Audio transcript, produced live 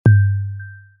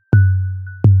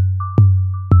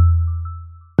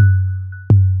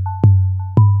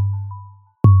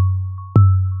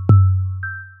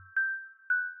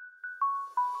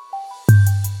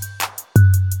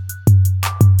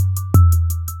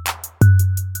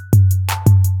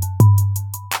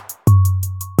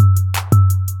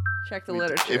Check the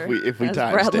literature. If we as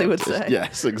time Bradley would stamped say. it.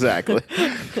 Yes, exactly.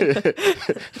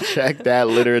 Check that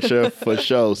literature for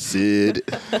sure, Sid.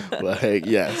 Like,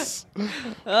 yes.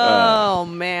 Oh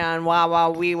man! Wow!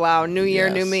 Wow! New year,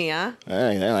 Yes. new me, huh?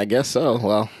 I guess so.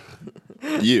 Well,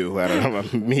 you, I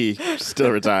don't know. Me,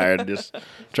 still retired, just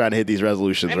trying to hit these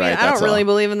resolutions I mean, right. I That's don't really all.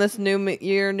 believe in this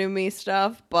year, new me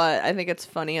stuff, but I think it's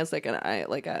funny as like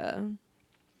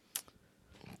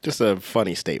Just a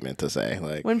funny statement to say.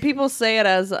 Like, when people say it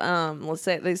as let's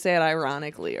say they say it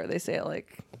ironically, or they say it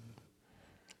like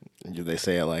they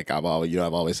say it like I've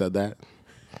always said that.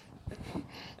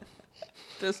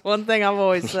 this one thing I've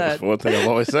always said. One thing I've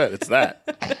always said, it's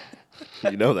that.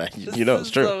 You know that. You know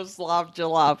it's true. So slop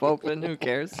jalop open. Who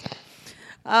cares? It's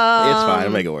fine. I'll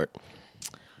make it work.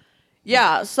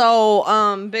 Yeah.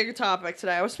 So big topic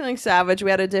today. I was feeling savage. We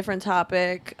had a different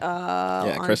topic.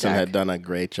 Yeah, on Kristen deck. had done a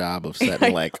great job of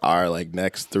setting like our like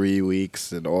next 3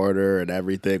 weeks in order and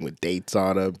everything with dates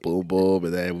on them. Boom, boom.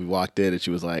 And then we walked in and she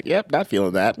was like, "Yep, not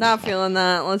feeling that." Not feeling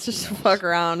that. Let's just fuck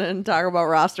around and talk about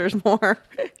rosters more.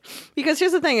 Because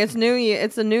here's the thing: it's new year.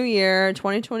 It's a new year,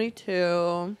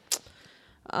 2022.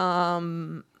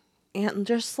 And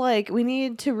just like we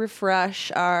need to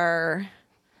refresh our.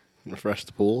 Refresh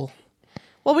the pool.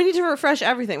 Well, we need to refresh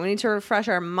everything. We need to refresh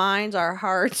our minds, our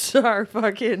hearts, our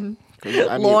fucking I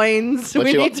mean, loins. But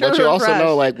We need to but you also refresh.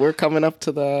 know, like we're coming up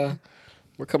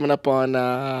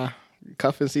on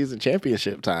cuffing season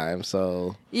championship time.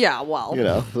 So Yeah, well, you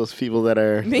know those people that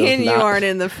are me and you not- aren't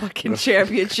in the fucking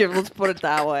championship. Let's put it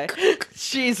that way.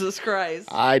 Jesus Christ.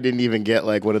 I didn't even get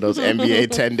like one of those NBA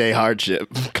 10-day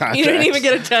hardship contracts. You didn't even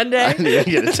get a 10-day? I didn't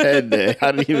even get a 10-day.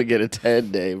 I didn't even get a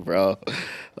 10-day, bro.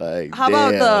 Like, How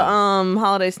about damn. the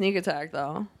holiday sneak attack,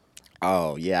 though?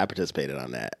 Oh, yeah, I participated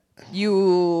on that.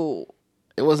 You...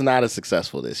 It was not as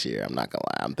successful this year. I'm not going to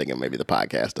lie. I'm thinking maybe the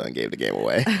podcast done gave the game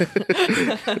away.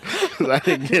 'Cause I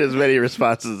didn't get as many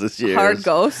responses this year. Hard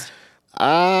ghost?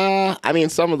 I mean,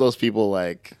 some of those people,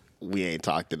 like, we ain't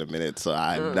talked in a minute, so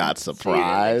I'm not So you didn't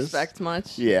surprised. expect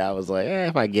much? Yeah, I was like,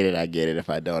 if I get it, I get it. If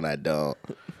I don't, I don't.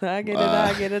 I get it,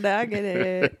 I get it, I get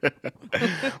it.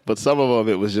 But some of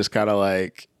them, it was just kind of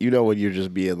like, you know, when you're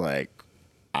just being like,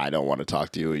 I don't want to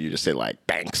talk to you, and you just say like,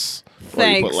 thanks. Or you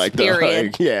Thanks, put, like,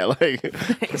 period. Yeah, like,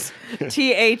 Thanks.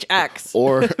 THX.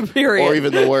 or Period. or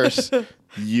even the worst,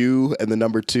 you and the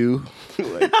number 2,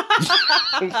 like,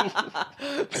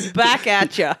 Back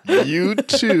at ya. you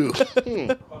too.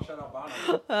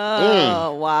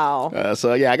 Oh, wow.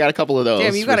 So yeah, I got a couple of those.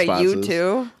 Damn, you got a responses. U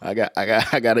too? I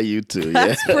got a you too. Yeah.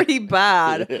 That's pretty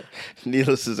bad.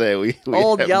 Needless to say, we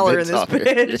Old haven't yeller been in this talking.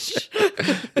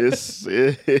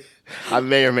 bitch. I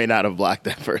may or may not have blocked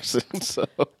that person. So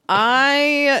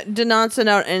I did not send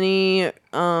out any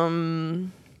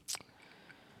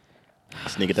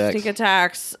sneak attacks. sneak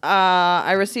attacks.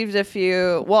 I received a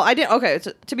few. Well, I didn't. Okay,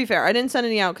 to be fair, I didn't send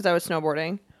any out because I was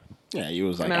snowboarding. Yeah, you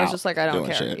was like. I mean, I was out just like, I don't doing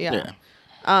care. shit. Yeah.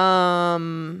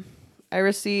 I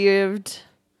received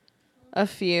a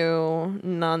few,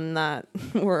 none that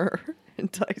were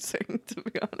enticing, to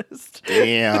be honest.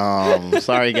 Damn.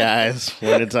 Sorry, guys.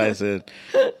 When enticing.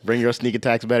 Bring your sneak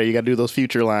attacks better. You got to do those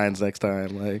future lines next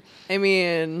time. Like. I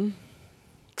mean,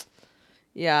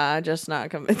 yeah, just not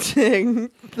convincing.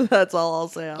 That's all I'll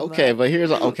say on Okay, that. but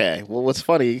here's okay. Well, what's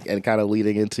funny and kind of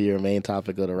leading into your main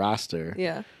topic of the roster.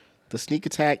 Yeah. The sneak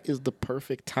attack is the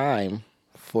perfect time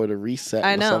for the reset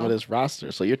I of know. some of this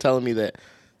roster. So you're telling me that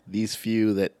these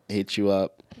few that hit you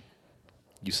up,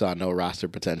 you saw no roster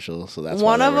potential, so that's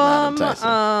One why of they were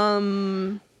not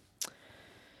them enticing.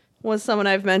 was someone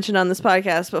I've mentioned on this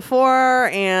podcast before,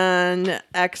 and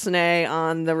X-Nay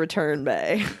on the return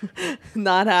bay.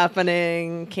 Not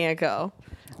happening. Can't go.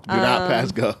 Do not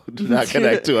pass go. Do not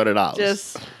connect $200.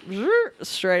 Just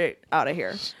straight out of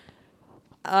here.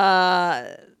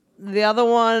 The other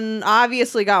one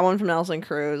obviously got one from Nelson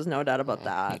Cruz, no doubt about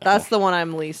that. That's the one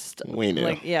I'm least we knew.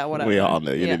 like. Yeah, whatever. We all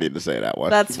knew. You Yeah. didn't need to say that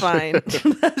one. That's fine.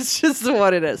 That's just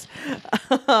what it is.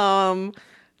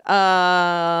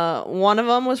 One of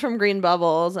them was from Green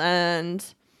Bubbles, and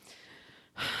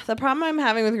the problem I'm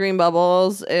having with Green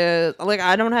Bubbles is, like,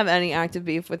 I don't have any active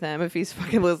beef with him. If he's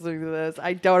fucking listening to this,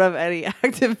 I don't have any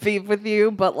active beef with you,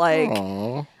 but like,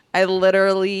 Aw. I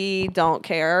literally don't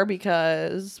care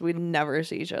because we never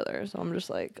see each other. So I'm just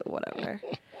like, whatever.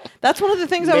 That's one of the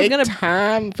things I was Make gonna.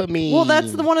 time for me. Well,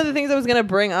 that's one of the things I was gonna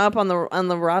bring up on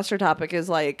the roster topic is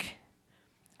like,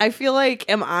 I feel like,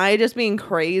 am I just being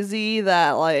crazy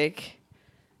that like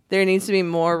there needs to be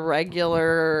more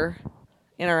regular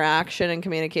interaction and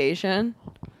communication?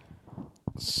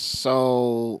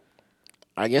 So,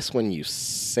 I guess when you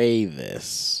say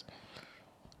this,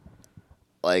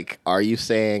 like, are you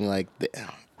saying like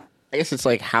I guess it's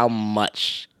like how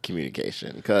much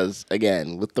communication. Because,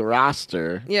 again, with the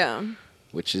roster, Yeah.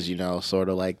 which is, sort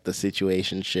of like the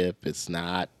situationship, it's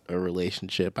not a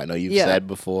relationship. I know you've Yeah. said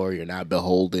before, you're not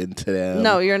beholden to them.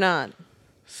 No, you're not.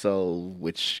 So,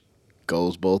 which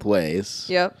goes both ways.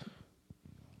 Yep.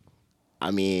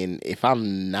 I mean, if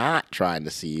I'm not trying to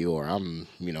see you or I'm,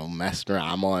 messing around,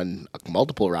 I'm on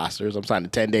multiple rosters, I'm signing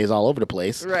 10 days all over the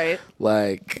place. Right.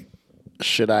 Like,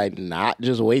 should I not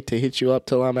just wait to hit you up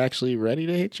till I'm actually ready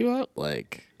to hit you up?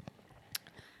 Like,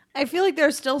 I feel like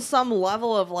there's still some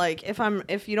level of like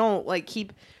if you don't like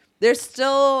keep there's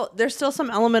still some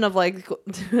element of like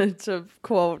to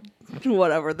quote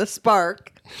whatever the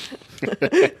spark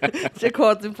to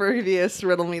quote the previous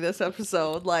riddle me this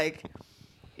episode, like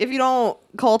if you don't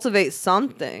cultivate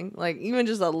something like even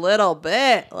just a little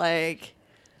bit, like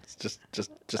it's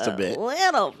just a bit.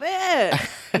 little bit,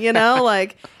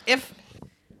 like if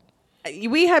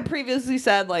we had previously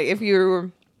said like if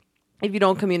you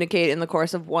don't communicate in the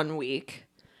course of 1 week,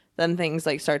 then things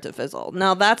like start to fizzle.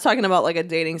 Now that's talking about like a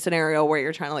dating scenario where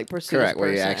you're trying to like pursue Correct, this where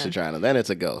you're person. actually trying to. Then it's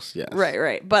a ghost, yes.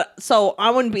 Right. But so I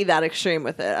wouldn't be that extreme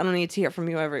with it. I don't need to hear from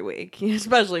you every week,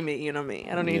 especially me. You know me.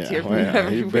 I don't need to hear from you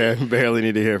every week. You barely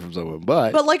need to hear from someone,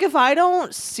 but like if I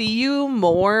don't see you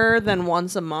more than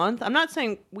once a month, I'm not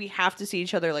saying we have to see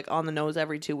each other like on the nose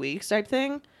every 2 weeks type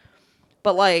thing,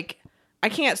 but like I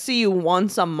can't see you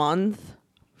once a month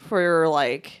for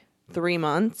like 3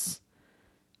 months,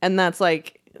 and that's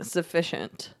like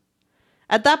sufficient.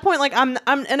 At that point, like I'm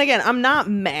and again, I'm not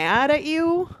mad at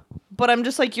you, but I'm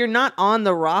just like you're not on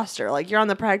the roster. Like you're on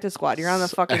the practice squad. You're on the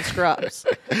fucking scrubs.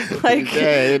 Like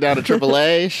yeah, you're down to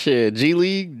AAA, shit, G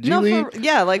League,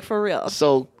 like for real.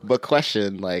 So, but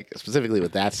question, like specifically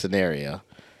with that scenario,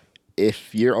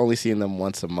 if you're only seeing them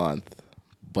once a month,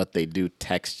 but they do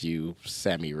text you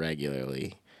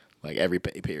semi-regularly, like every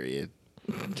pay period,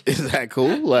 is that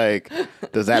cool? Like,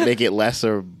 does that make it less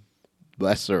or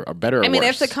better or I mean,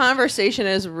 worse? if the conversation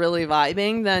is really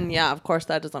vibing, then yeah, of course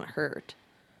that doesn't hurt.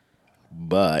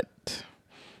 But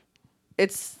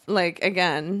it's like,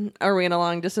 again, are we in a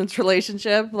long distance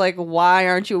relationship? Like, why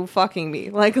aren't you fucking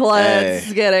me? Like,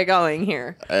 let's get it going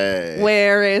here.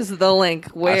 Where is the link?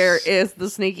 Where is the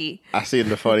sneaky? I seen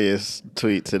the funniest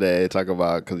tweet today talking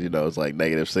about, because it's like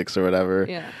 -6 or whatever.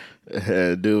 Yeah.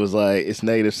 Dude was like, it's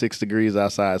 -6 degrees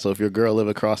outside, so if your girl live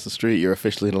across the street, you're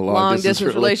officially in a long distance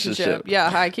relationship. Yeah,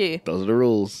 high key. Those are the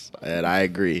rules, and I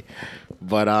agree.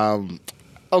 But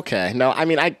okay, no, I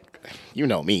mean you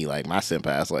know me, like my simp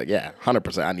ass, like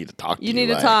 100%. I need to talk to you. You need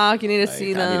to like, talk. You need to like,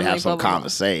 see them. I need to have like, some blah, blah, blah.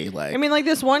 conversation. Like, I mean, like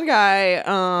this one guy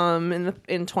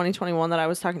in 2021 that I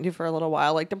was talking to for a little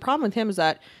while. Like the problem with him is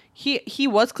that he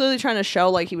was clearly trying to show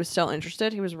like he was still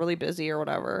interested. He was really busy or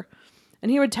whatever. And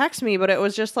he would text me, but it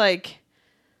was just like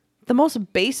the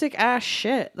most basic ass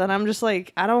shit that I'm just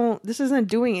like, this isn't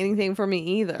doing anything for me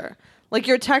either. Like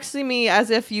you're texting me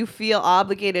as if you feel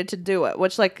obligated to do it,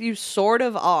 which like you sort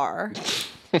of are.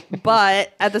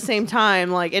 But at the same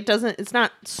time, like it's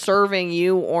not serving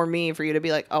you or me for you to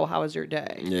be like, oh, how was your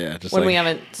day? Yeah. Just when like, we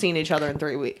haven't seen each other in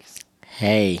 3 weeks.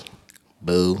 Hey,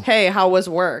 boo. Hey, how was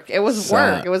work? It was Sup?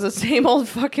 work. It was the same old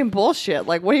fucking bullshit.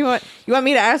 Like, what do you want? You want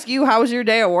me to ask you how was your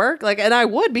day at work? Like, and I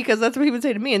would, because that's what he would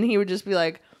say to me, and he would just be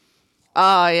like,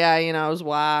 "Oh yeah, I was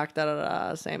whack, da da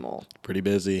da, same old." Pretty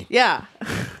busy. Yeah.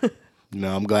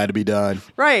 No, I'm glad to be done.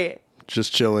 Right.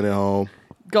 Just chilling at home.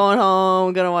 Going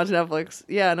home, gonna watch Netflix.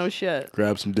 Yeah, no shit.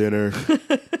 Grab some dinner.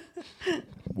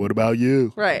 What about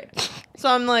you? Right. So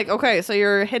I'm like, okay, so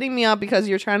you're hitting me up because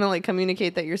you're trying to like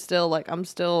communicate that you're still like I'm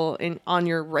still on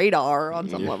your radar on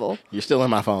some level. You're still in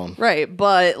my phone. Right,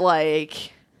 but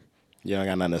like You don't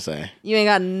got nothing to say. you ain't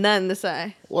got nothing to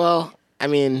say. Well, I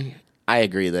mean, I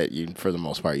agree that for the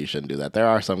most part, you shouldn't do that. There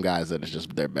are some guys that it's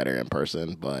just they're better in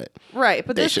person, but Right,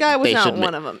 but this guy was not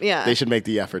one of them. Yeah. They should make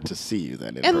the effort to see you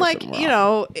then in and person like, more you often.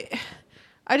 know,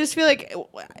 I just feel like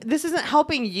this isn't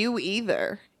helping you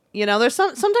either. You know, there's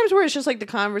sometimes where it's just like the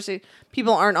conversation,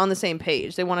 people aren't on the same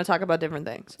page. They want to talk about different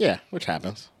things. Yeah, which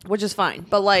happens. Which is fine.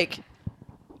 But like,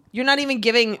 you're not even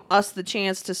giving us the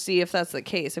chance to see if that's the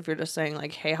case if you're just saying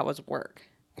like, hey, how was work?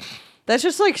 That's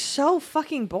just like so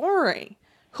fucking boring.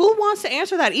 Who wants to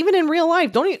answer that? Even in real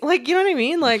life. Don't you, like, you know what I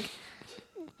mean? Like,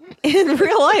 in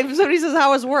real life, if somebody says,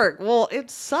 how was work? Well, it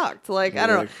sucked. Like, I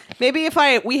don't know. Maybe if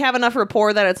we have enough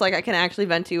rapport that it's like I can actually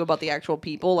vent to you about the actual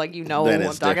people, like you know Then who I'm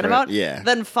it's talking different. about, Yeah.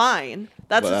 then fine.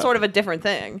 That's But, sort of a different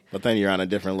thing. But then you're on a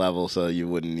different level, so you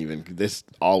wouldn't even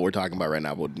all we're talking about right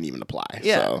now wouldn't even apply.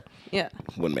 Yeah. So Yeah.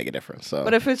 wouldn't make a difference. So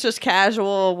But if it's just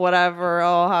casual, whatever,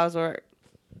 oh, how's work?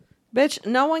 Bitch,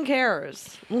 no one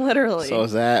cares. Literally. So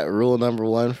is that rule number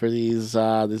one for these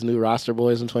new roster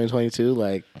boys in 2022?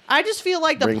 Like, I just feel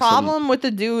like the bring problem with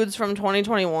the dudes from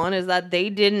 2021 is that they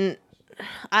didn't.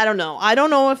 I don't know. I don't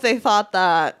know if they thought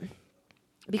that,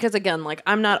 because again, like,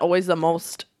 I'm not always the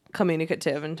most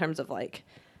communicative in terms of like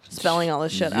spelling all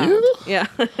this shit out. Yeah.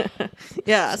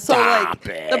 Yeah. So Stop like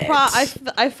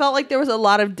it. I felt like there was a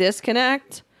lot of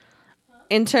disconnect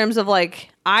in terms of like,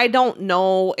 I don't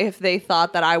know if they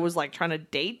thought that I was like trying to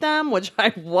date them, which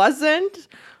I wasn't,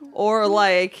 or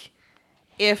like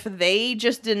if they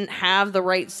just didn't have the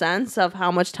right sense of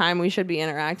how much time we should be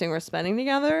interacting or spending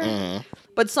together.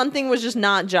 But something was just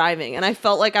not jiving, and I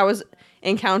felt like I was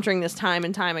encountering this time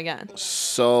and time again.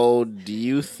 So do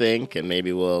you think, and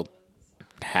maybe we'll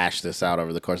hash this out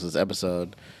over the course of this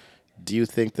episode, do you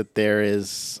think that there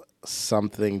is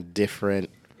something different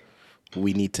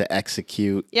we need to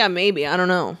execute Yeah, maybe. I don't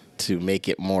know. to make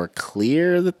it more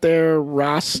clear that they're a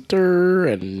roster?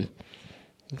 And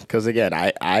because again,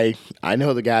 I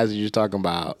know the guys that you're talking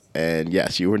about, and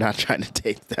yes, you were not trying to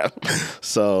date them.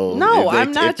 So No, if they,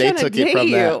 I'm not if they trying to took it from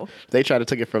date that, you. if they tried to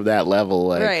take it from that level,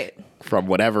 like Right. from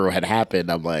whatever had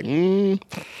happened, I'm like,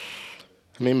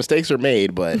 I mean, mistakes are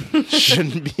made, but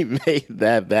shouldn't be made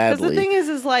that Because badly. the thing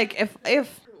is like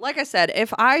if like I said,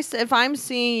 if I'm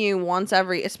seeing you once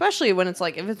every, especially when it's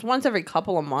like if it's once every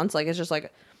couple of months, like it's just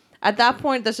like at that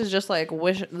point this is just like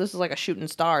this is like a shooting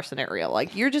star scenario.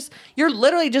 Like you're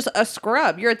literally just a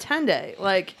scrub. You're a 10-day.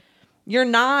 Like you're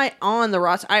not on the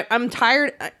roster. I'm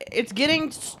tired. It's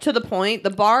getting to the point. The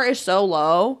bar is so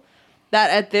low that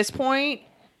at this point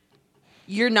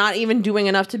you're not even doing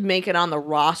enough to make it on the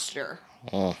roster.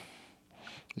 Oh.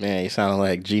 Man, you sound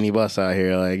like Jeannie Buss out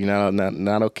here. Like,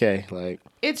 not okay. Like,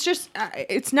 It's just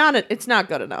it's not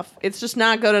good enough. It's just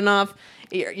not good enough.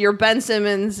 You're Ben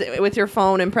Simmons with your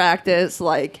phone in practice.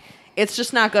 Like it's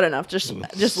just not good enough. Just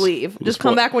leave. Just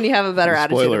come back when you have a better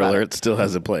attitude. spoiler about alert, it. still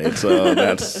hasn't played, so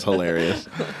that's hilarious.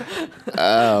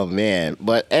 Oh man,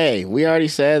 but hey, we already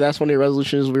said that's one of your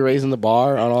resolutions. We're raising the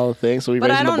bar on all the things. So we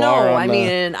But raising I don't the bar. know. On I the,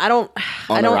 mean, I don't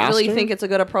the really roster? think it's a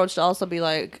good approach to also be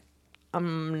like,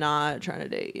 I'm not trying to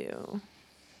date you.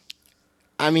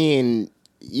 I mean,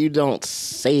 you don't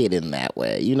say it in that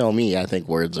way. You know me. I think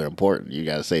words are important. You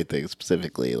got to say things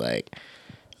specifically. Like,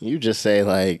 you just say,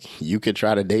 like, you could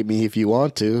try to date me if you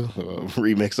want to.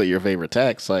 Remix of your favorite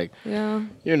text. Like, Yeah.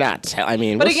 you're not. I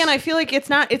mean, But again, I feel like it's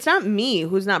not me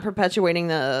who's not perpetuating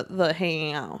the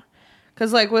hanging out.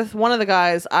 Because like with one of the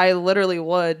guys, I literally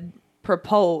would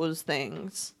propose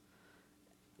things,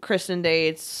 Kristen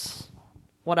dates,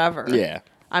 whatever. Yeah.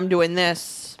 I'm doing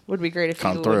this. Would be great if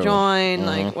Come you through. would join,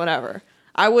 like whatever.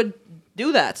 I would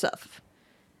do that stuff,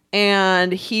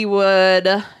 and he would.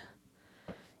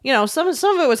 You know, some of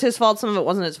it was his fault, some of it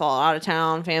wasn't his fault. Out of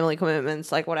town, family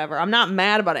commitments, like whatever. I'm not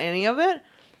mad about any of it,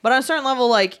 but on a certain level,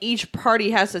 like each party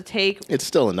has to take It's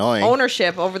still annoying.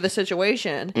 ownership over the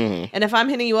situation. And if I'm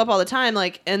hitting you up all the time,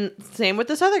 like, and same with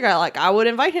this other guy, like I would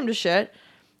invite him to shit.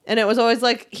 And it was always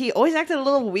like, he always acted a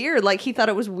little weird. Like he thought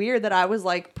it was weird that I was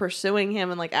like pursuing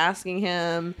him and like asking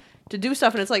him to do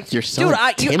stuff. And it's like, You're so dude, I'm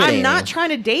intimidating. not trying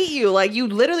to date you. Like you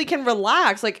literally can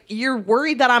relax. Like you're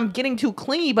worried that I'm getting too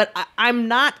clingy, but I'm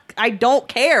not, I don't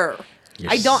care. You're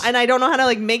I don't know how to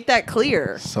like make that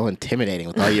clear. So intimidating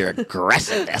with all your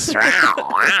aggressiveness.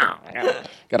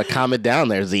 Gotta calm it down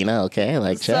there, Xena. Okay,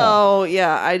 like chill. So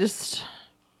yeah,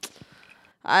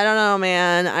 I don't know,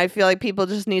 man. I feel like people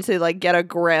just need to like get a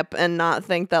grip and not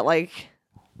think that like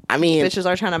I mean, bitches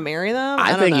are trying to marry them.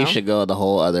 I don't think you know. should go the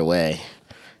whole other way,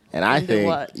 and I And do think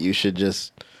what? you should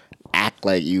just act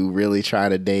like you really try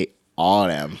to date all of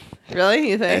them, Really?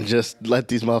 You think? and just let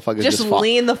these motherfuckers just fall.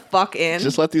 lean the fuck in.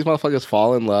 Just let these motherfuckers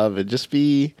fall in love and just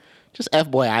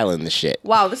F-Boy Island the shit.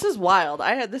 Wow, this is wild.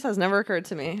 This has never occurred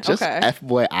to me. Just Okay.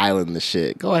 F-Boy Island the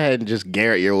shit. Go ahead and just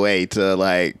Garrett your way to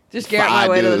like Just Garrett my 5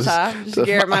 way to the dudes. top. Just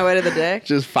Garrett my way to the dick.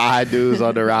 Just 5 dudes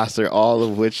on the roster, all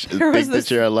of which There was think this-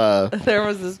 that you're in love. There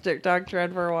was this TikTok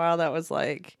trend for a while that was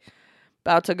like,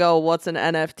 about to go, what's an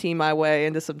NFT my way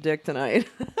into some dick tonight?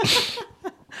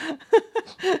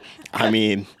 I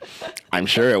mean, I'm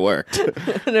sure it worked.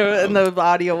 And the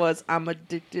audio was, I'm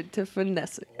addicted to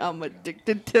finessing. I'm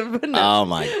addicted to finessing. Oh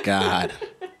my God.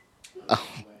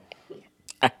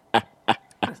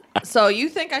 So you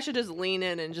think I should just lean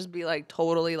in and just be like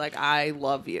totally like I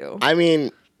love you, I mean,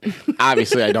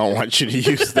 obviously, I don't want you to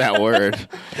use that word,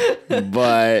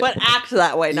 but act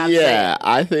that way, not say yeah, it.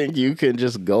 I think you can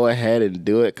just go ahead and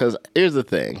do it. Because here's the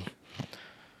thing: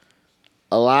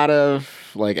 a lot of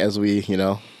like as we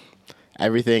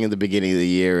everything in the beginning of the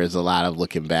year is a lot of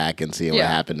looking back and seeing what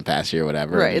happened the past year, or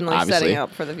whatever. Right, and like obviously, setting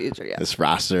up for the future. Yeah. this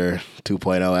roster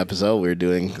 2.0 episode, we're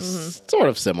doing sort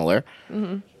of similar.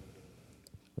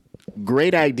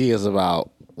 Great ideas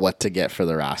about what to get for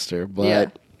the roster,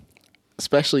 but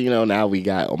especially, now we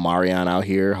got Omarion out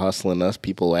here hustling us.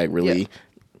 People like really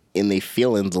in their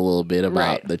feelings a little bit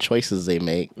about the choices they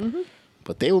make.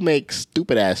 But they will make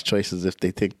stupid ass choices if they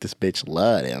think this bitch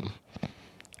love them.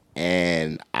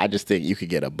 And I just think you could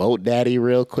get a boat daddy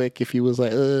real quick if you was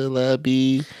like, love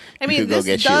B. I mean,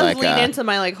 this does lead into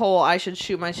my like whole I should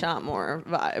shoot my shot more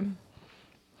vibe.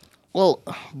 Well,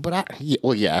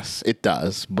 yes, it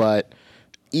does. But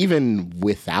even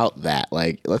without that,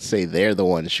 like, let's say they're the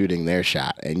one shooting their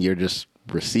shot and you're just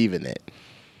receiving it.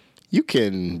 You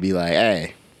can be like,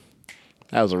 hey,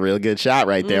 that was a real good shot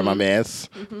right there, my man.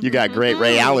 You got great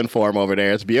Ray Allen form over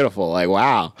there. It's beautiful. Like,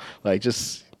 wow. Like,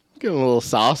 just give them a little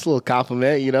sauce, a little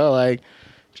compliment, like,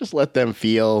 just let them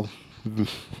feel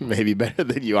maybe better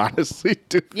than you honestly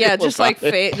do. Yeah, just like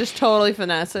just totally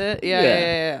finesse it.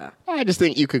 Yeah. I just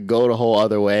think you could go the whole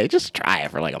other way. Just try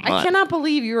it for like a month. I cannot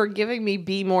believe you are giving me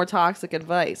be more toxic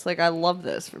advice. Like, I love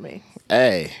this for me.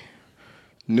 Hey,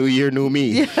 new year, new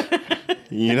me.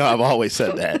 I've always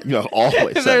said that.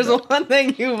 Always If said there's that. one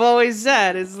thing you've always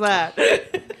said, it's that.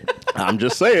 I'm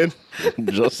just saying.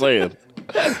 Just saying.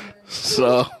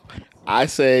 So I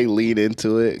say lean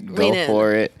into it. Go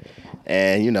for it.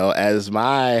 And, as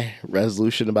my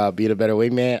resolution about being a better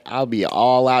wingman, I'll be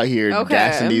all out here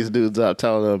gassing these dudes up,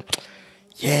 telling them,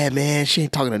 yeah, man, she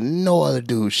ain't talking to no other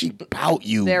dude. She bout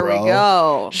you, there bro. We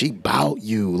go. She bout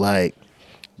you. Like,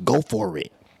 go for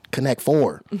it. Connect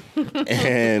 4.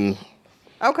 And...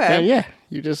 Okay. And yeah,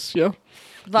 you just,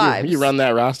 vibes. You run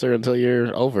that roster until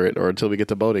you're over it, or until we get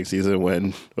to boating season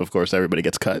when, of course, everybody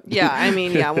gets cut. Yeah, I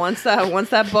mean, once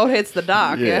that boat hits the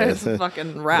dock, it's a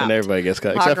fucking wrap. And everybody gets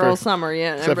cut. Hot girl summer,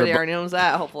 everybody already knows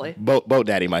that, hopefully. Boat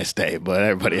daddy might stay, but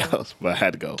everybody else, but I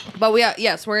had to go. But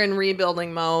we're in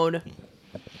rebuilding mode.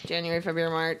 January, February,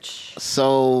 March.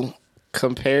 So,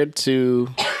 compared to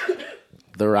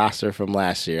the roster from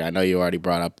last year, I know you already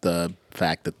brought up the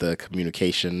fact that the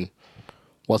communication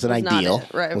wasn't ideal.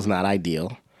 Right. Was not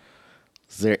ideal.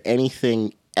 Is there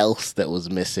anything else that was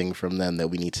missing from them that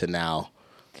we need to now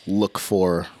look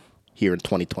for here in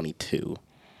 2022?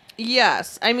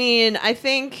 Yes. I mean, I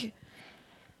think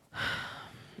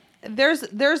there's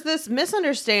this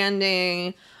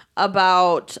misunderstanding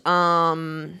about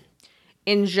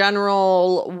in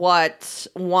general what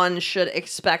one should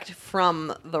expect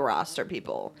from the roster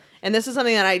people. And this is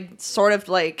something that I sort of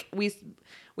like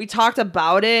we talked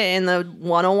about it in the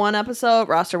 101 episode,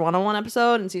 roster 101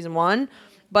 episode in season 1,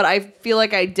 but I feel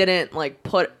like I didn't like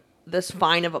put this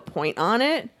fine of a point on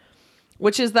it,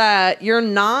 which is that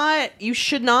you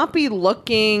should not be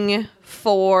looking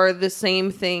for the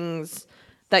same things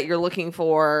that you're looking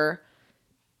for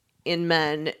in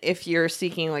men if you're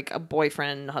seeking like a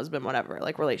boyfriend, husband, whatever,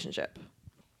 like relationship.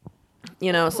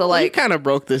 So like... You kind of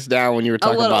broke this down when you were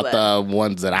talking about bit. the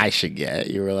ones that I should get.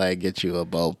 You were like, get you a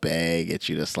boat bae, get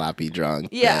you the sloppy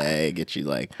drunk bae, get you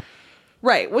like...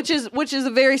 Right, which is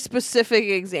a very specific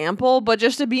example, but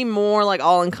just to be more like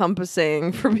all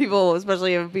encompassing for people,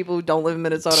 especially if people who don't live in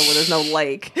Minnesota where there's no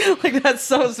lake, like that's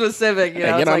so specific.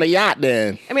 Get on the yacht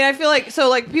then. I mean, I feel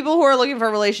like people who are looking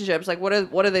for relationships, like what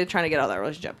are they trying to get out of that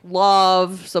relationship?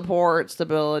 Love, support,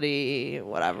 stability,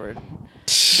 whatever,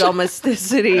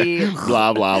 domesticity,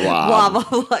 blah blah blah, blah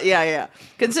blah blah. Yeah.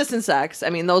 Consistent sex. I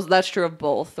mean, that's true of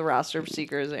both the roster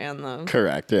seekers and the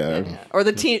correct. Yeah. Or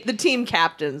the team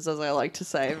captains, as I like to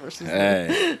say, versus.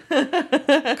 Hey,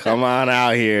 come on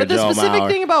out here. But the Joe specific Mauer.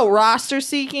 thing about roster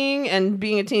seeking and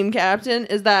being a team captain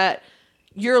is that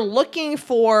you're looking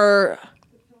for,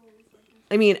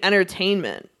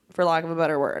 entertainment, for lack of a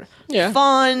better word. Yeah.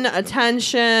 Fun,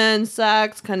 attention,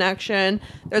 sex, connection.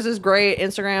 There's this great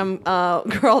Instagram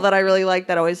girl that I really like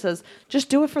that always says, "Just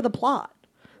do it for the plot."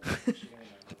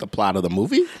 The plot of the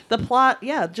movie? The plot,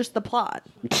 yeah, just the plot.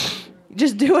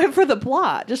 Just do it for the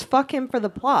plot. Just fuck him for the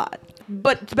plot.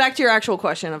 But back to your actual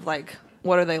question of like,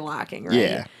 what are they lacking, right?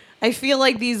 Yeah. I feel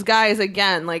like these guys,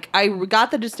 again, like I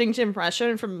got the distinct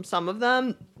impression from some of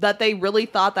them that they really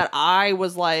thought that I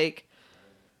was like...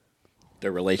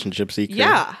 The relationship seeker?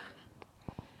 Yeah.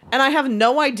 And I have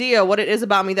no idea what it is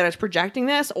about me that is projecting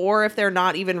this, or if they're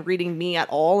not even reading me at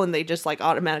all and they just like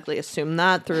automatically assume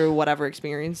that through whatever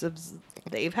experiences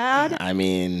they've had. I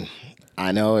mean,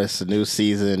 I know it's a new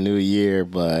season, new year,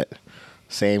 but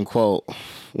same quote.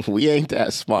 We ain't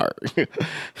that smart.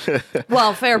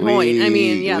 Well, fair point. This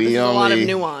is a lot of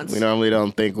nuance. We normally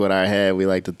don't think with our head. We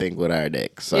like to think with our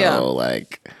dick. So,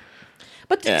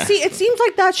 But see, it seems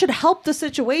like that should help the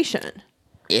situation.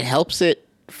 It helps it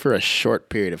for a short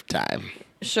period of time.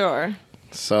 Sure.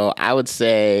 So I would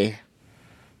say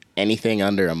anything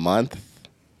under a month,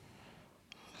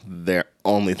 they're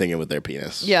only thinking with their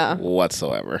penis. Yeah.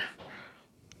 Whatsoever.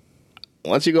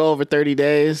 Once you go over 30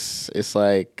 days, it's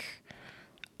like,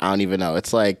 I don't even know.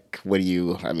 It's like when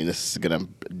this is going to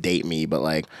date me, but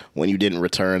like when you didn't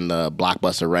return the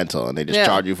Blockbuster rental and they just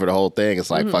charge you for the whole thing, it's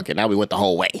like, fuck it, now we went the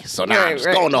whole way. So now I'm just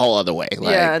going the whole other way.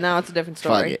 Like, yeah, now it's a different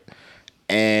story. Fuck it.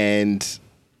 And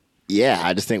yeah,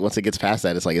 I just think once it gets past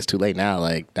that, it's like, it's too late now.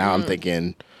 Like, now I'm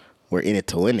thinking we're in it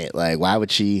to win it. Like, why would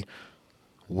she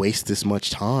waste this much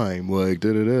time? Like,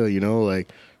 you know, like,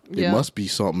 it must be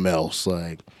something else.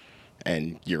 Like,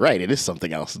 and you're right, it is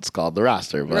something else. It's called the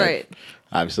roster. But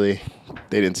obviously,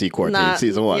 they didn't see Quarantine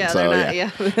season 1. So,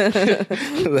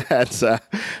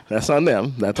 that's on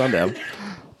them. That's on them.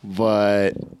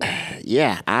 But,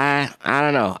 yeah, I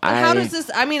don't know. How does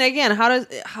this, I mean, again, how does,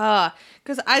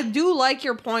 because I do like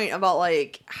your point about,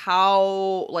 like,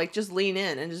 how, like, just lean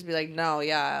in and just be like, no,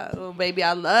 oh, baby,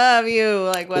 I love you,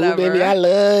 like, whatever. Oh, baby, I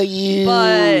love you.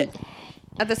 But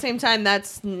at the same time,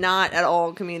 that's not at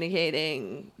all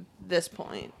communicating this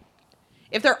point.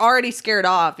 If they're already scared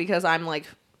off because I'm, like,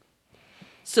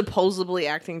 supposedly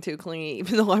acting too clingy,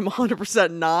 even though I'm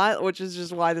 100% not, which is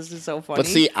just why this is so funny. But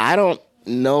see, I don't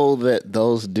know that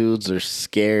those dudes are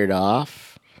scared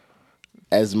off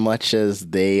as much as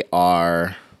they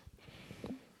are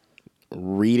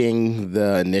reading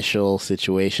the initial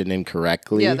situation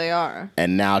incorrectly. Yeah, they are.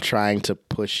 And now trying to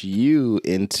push you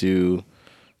into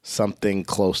something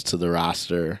close to the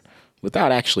roster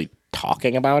without actually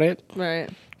talking about it. Right.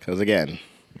 Because again,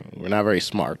 we're not very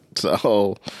smart.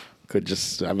 So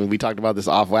we talked about this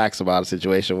off wax about a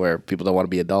situation where people don't want to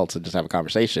be adults and just have a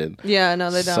conversation. Yeah, no,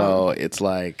 they don't. So it's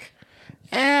like,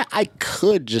 I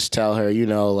could just tell her, you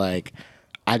know, like,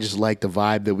 I just like the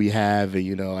vibe that we have, and,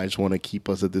 you know, I just want to keep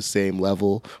us at the same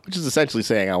level, which is essentially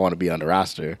saying I want to be on the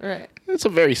roster. Right. It's a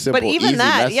very simple, but even easy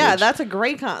that, message. yeah, that's a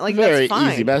great Very that's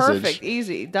fine. easy message. Perfect,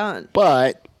 easy, done.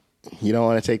 But you don't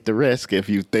want to take the risk if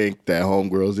you think that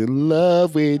homegirl's in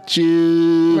love with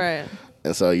you. Right.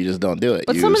 And so you just don't do it.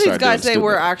 But you some of these guys, they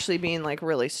were actually being like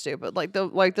really stupid. Like the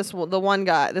one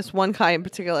guy in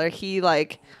particular, he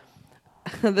like,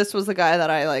 this was the guy that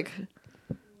I like,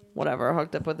 whatever,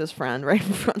 hooked up with his friend right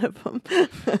in front of him.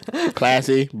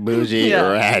 Classy, bougie,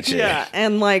 ratchet. Yeah,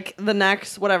 and like the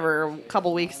next, whatever,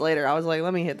 couple weeks later, I was like,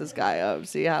 let me hit this guy up,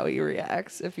 see how he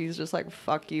reacts, if he's just like,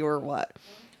 fuck you or what.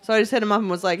 So I just hit him up and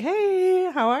was like,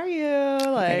 hey, how are you?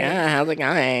 Like, yeah, how's it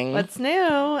going? What's new?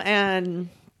 And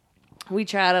we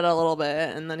chatted a little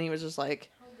bit, and then he was just like,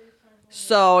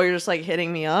 so you're just like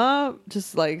hitting me up,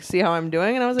 just like see how I'm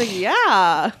doing? And I was like,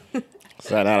 yeah. Is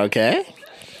that not okay?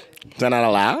 Is that not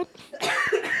allowed?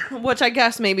 Which I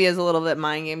guess maybe is a little bit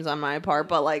mind games on my part,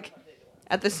 but like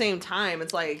at the same time,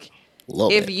 it's like,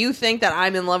 if you think that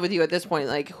I'm in love with you at this point,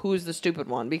 like, who's the stupid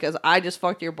one? Because I just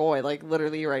fucked your boy, like,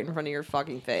 literally right in front of your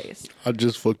fucking face. I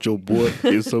just fucked your boy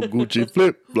in some Gucci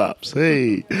flip-flops.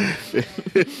 Hey.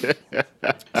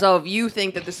 So if you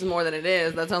think that this is more than it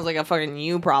is, that sounds like a fucking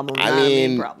you problem, not a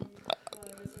me problem.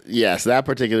 Yes, that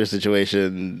particular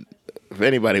situation, if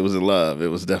anybody was in love, it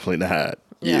was definitely not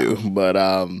you. But,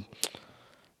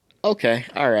 okay,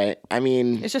 all right. I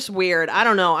mean, it's just weird. I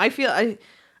don't know.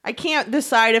 I can't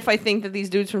decide if I think that these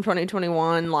dudes from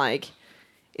 2021, like,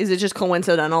 is it just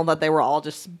coincidental that they were all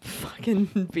just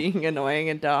fucking being annoying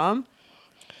and dumb?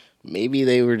 Maybe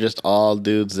they were just all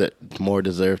dudes that more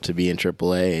deserve to be in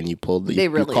AAA, and you pulled the.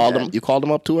 You called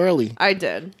them up too early. I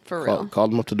did, for real.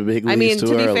 Called them up to the big leagues. I mean,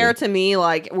 to be fair to me,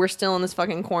 like, we're still in this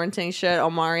fucking quarantine shit.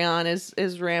 Omarion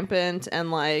is rampant,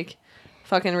 and like,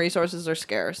 fucking resources are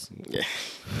scarce. Yeah,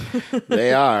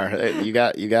 they are. You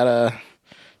gotta.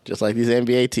 Just like these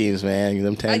NBA teams, man.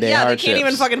 Them 10-day hardships. They can't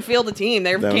even fucking field the team.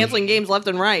 They're canceling games left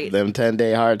and right. Them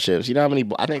 10-day hardships. You know how many...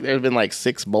 I think there's been like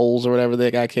 6 bowls or whatever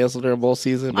that got canceled during bowl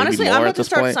season. Honestly, I'm about to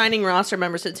start signing roster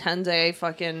members to 10-day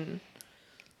fucking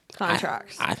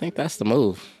contracts. I think that's the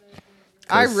move.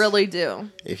 I really do.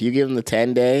 If you give them the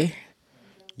 10-day,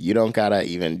 you don't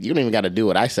even gotta do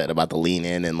what I said about the lean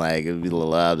in and like be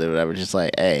loved or whatever. Just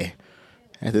like, hey...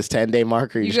 At this 10-day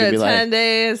marker, you should be like... 10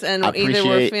 days, and either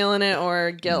we're feeling it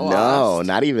or get lost. No,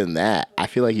 not even that. I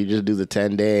feel like you just do the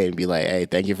 10-day and be like, hey,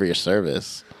 thank you for your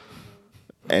service.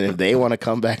 And if they want to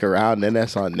come back around, then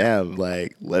that's on them.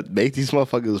 Like, make these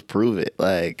motherfuckers prove it.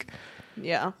 Like...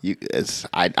 Yeah.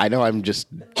 I know I'm just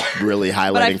really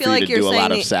highlighting for you to do a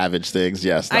lot of savage things.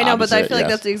 Yes, I know, but I feel like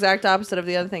that's the exact opposite of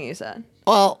the other thing you said.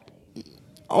 Well,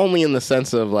 only in the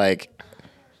sense of, like...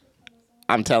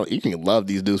 I'm telling you can love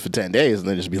these dudes for 10 days and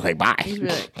then just be like, bye. Just be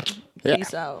like, Yeah.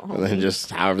 peace out. And then just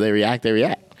however they react, they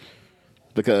react.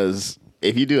 Because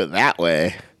if you do it that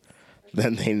way,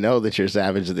 then they know that you're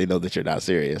savage and they know that you're not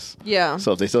serious. Yeah.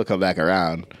 So if they still come back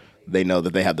around, they know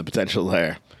that they have the potential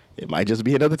there. It might just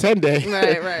be another 10 day.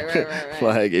 Right.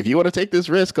 Like, if you want to take this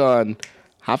risk on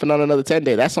hopping on another 10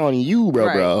 day, that's on you, bro,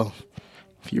 Right. bro.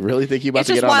 If you really think you're about It's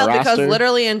to just get on wild the roster. because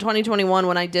literally in 2021,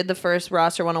 when I did the first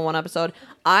Roster 101 episode,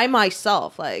 I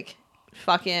myself, like,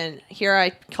 fucking, here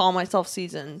I call myself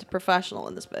seasoned professional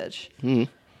in this bitch.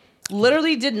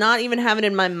 Literally did not even have it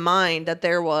in my mind that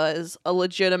there was a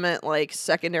legitimate, like,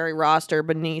 secondary roster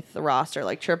beneath the roster,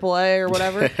 like AAA or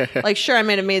whatever. Like, sure, I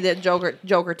may have made that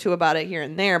joke or two about it here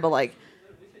and there, but, like,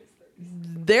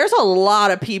 there's a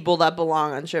lot of people that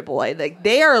belong on AAA. Like,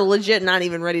 they are legit not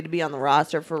even ready to be on the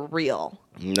roster for real.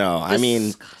 No, I mean,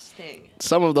 Disgusting.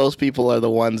 some of those people are the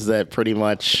ones that pretty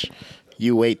much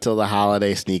you wait till the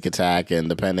holiday sneak attack, and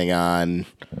depending on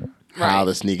how Right.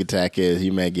 the sneak attack is,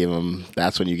 you may give them.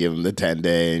 That's when you give them the 10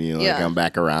 day, and you know, Yeah. they come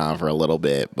back around for a little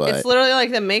bit. But It's literally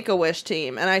like the Make-A-Wish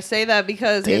team, and I say that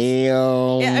because it's,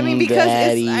 damn, yeah, I mean, because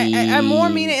daddy. I more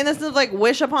mean it in the sense of like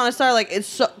wish upon a star, like it's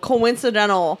so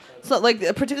coincidental. So like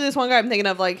particularly this one guy I'm thinking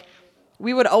of, like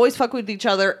we would always fuck with each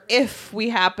other if we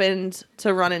happened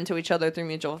to run into each other through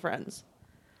mutual friends,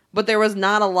 but there was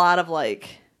not a lot of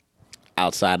like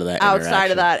outside of that,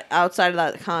 outside interaction. of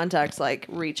that context, like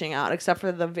reaching out, except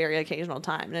for the very occasional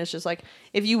time. And it's just like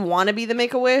if you want to be the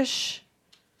Make-A-Wish,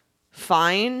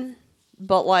 fine,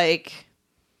 but like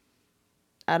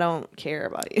I don't care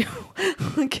about you.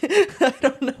 Like, I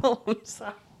don't know. I'm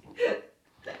sorry.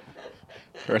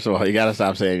 First of all, you gotta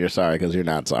stop saying you're sorry because you're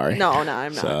not sorry. No, I'm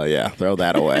not. So yeah, throw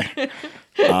that away.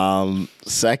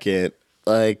 Second,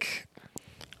 like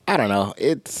I don't know.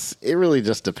 It really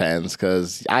just depends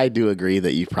because I do agree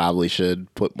that you probably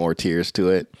should put more tiers to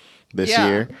it this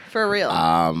year. for real.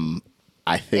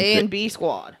 I think A that and B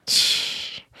squad.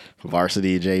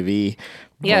 varsity JV.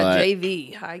 Yeah, but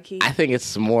JV, high key. I think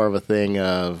it's more of a thing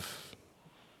of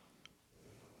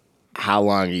how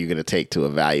long are you going to take to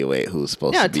evaluate who's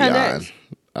supposed to be 10 on. days.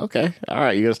 Okay, all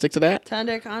right, you gonna stick to that?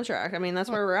 10-day contract. I mean, that's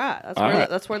where we're at. That's All where right.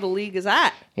 that's where the league is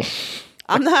at.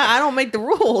 I don't make the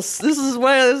rules. This is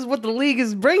what the league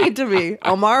is bringing to me.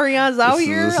 Omarion's out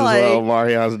here. This is like what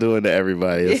Omarion's doing to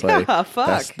everybody. It's Yeah, like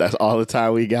fuck. That's all the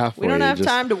time we got for we don't you. have Just-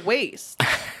 time to waste.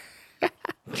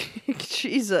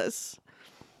 Jesus.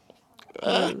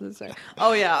 What was I saying?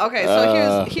 Oh yeah. Okay.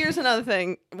 So here's another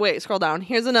thing. Wait, scroll down.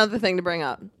 Here's another thing to bring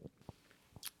up.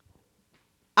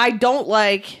 I don't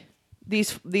like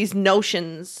these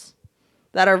notions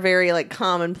that are very like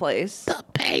commonplace, the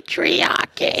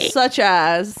patriarchy. such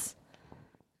as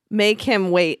make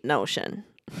him wait notion.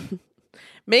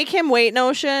 Make him wait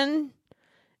notion.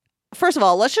 First of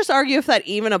all, let's just argue if that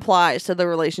even applies to the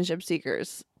relationship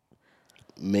seekers.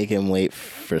 Make him wait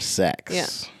for sex. Yeah.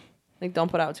 Like, don't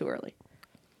put out too early.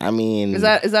 I mean, Is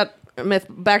that myth?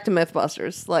 Back to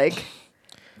MythBusters. Like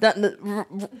that.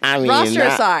 I mean, Roster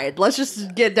not- aside, let's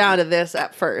just get down to this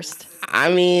at first.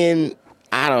 I mean,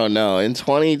 I don't know. In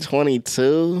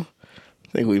 2022, I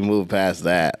think we moved past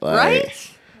that. Like,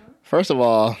 Right? First of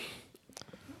all,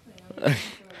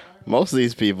 most of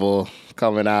these people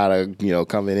coming in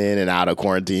and out of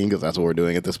quarantine because that's what we're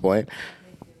doing at this point.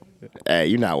 Hey,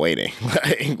 you're not waiting.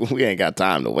 Like, we ain't got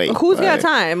time to wait. Who's got Like,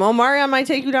 time? Omarion might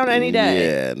take you down any day.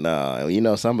 Yeah,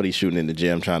 no. Somebody's shooting in the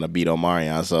gym trying to beat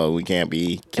Omarion, so we can't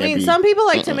be. I mean, some people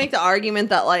like to make the argument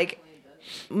that like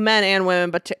men and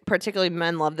women, but particularly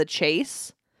men, love the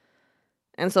chase,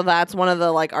 and so that's one of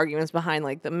the like arguments behind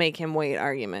like the make him wait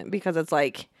argument because it's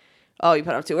like, oh, you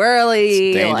put up too early.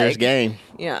 It's a dangerous like, game.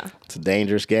 Yeah. It's a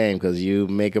dangerous game because you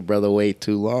make a brother wait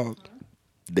too long,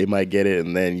 they might get it,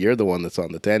 and then you're the one that's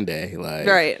on the 10 day. Like,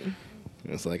 Right.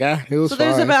 It's like it was So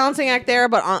there's a fine. balancing act there,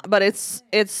 but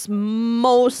it's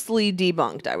mostly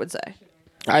debunked, I would say.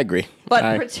 I agree. But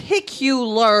I-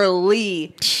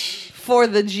 particularly for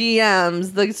the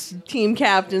GMs, the team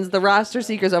captains, the roster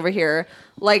seekers over here,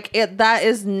 like that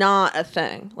is not a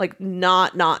thing. Like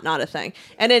not a thing.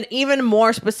 And then even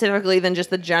more specifically than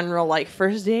just the general like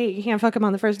first date, you can't fuck him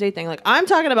on the first date thing. Like I'm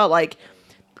talking about like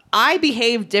I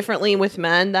behave differently with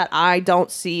men that I don't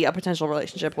see a potential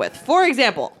relationship with. For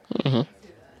example,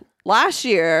 last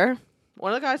year,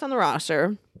 one of the guys on the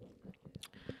roster,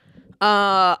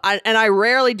 I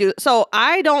rarely do. So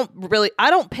I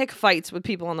don't pick fights with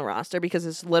people on the roster because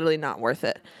it's literally not worth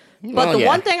it. But Well, the yeah.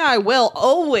 one thing I will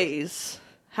always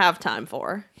have time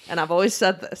for, and I've always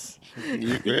said this,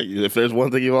 if there's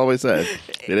one thing you've always said,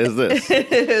 it is this.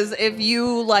 is if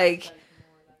you like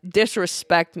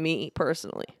disrespect me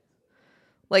personally.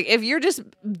 Like, if you're just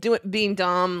being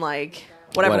dumb, like,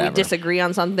 whatever, we disagree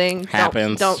on something,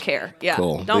 happens. Don't care. Yeah.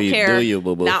 Cool. Don't care. Do you,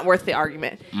 boo-boo. Not worth the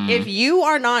argument. If you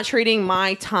are not treating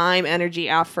my time, energy,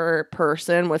 effort,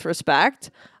 person with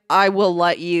respect, I will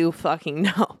let you fucking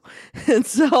know. And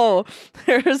so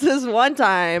there's this one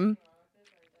time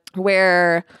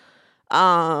where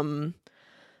I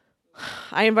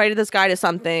invited this guy to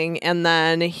something, and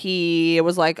then he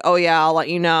was like, oh yeah, I'll let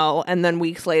you know. And then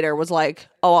weeks later was like,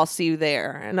 oh, I'll see you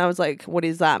there. And I was like, what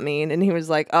does that mean? And he was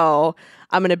like, oh,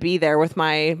 I'm going to be there with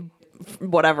my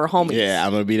whatever homies. Yeah,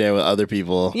 I'm going to be there with other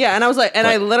people. Yeah. And I was like, and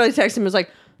I literally texted him, was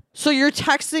like, so you're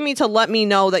texting me to let me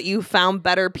know that you found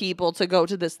better people to go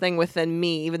to this thing with than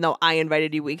me, even though I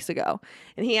invited you weeks ago.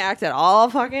 And he acted all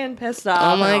fucking pissed off.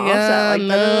 Oh my God.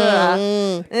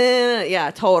 No.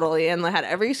 Yeah, totally. And had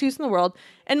every excuse in the world.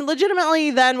 And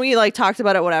legitimately, then we like talked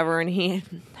about it, whatever. And he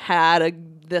had a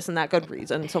this and that good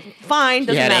reason. So fine.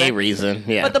 Doesn't matter. He had a reason.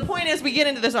 Yeah. But the point is, we get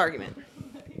into this argument.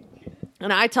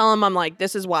 And I tell him, I'm like,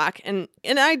 this is whack. And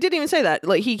I didn't even say that.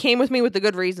 Like, he came with me with the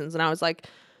good reasons. And I was like,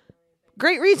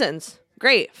 great reasons.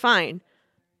 Great. Fine.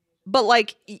 But,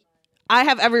 like, I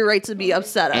have every right to be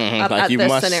upset at like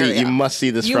this scenario. You must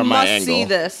see this from my angle. You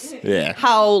must see this. Yeah.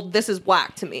 How this is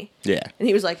whack to me. Yeah. And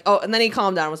he was like, oh, and then he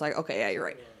calmed down and was like, okay, yeah, you're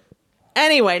right.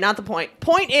 Anyway, not the point.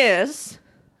 Point is,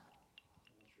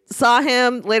 saw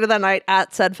him later that night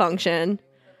at said function,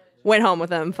 went home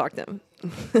with him, fucked him.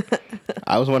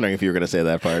 I was wondering if you were going to say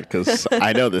that part because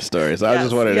I know this story. So I was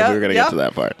just wondering if we were going to get to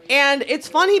that part. And it's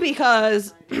funny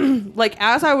because like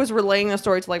as I was relaying the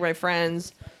story to like my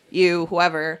friends, you,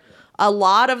 whoever, a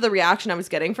lot of the reaction I was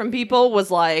getting from people was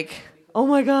like, oh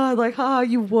my God, like,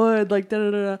 you would, like,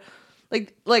 da-da-da-da.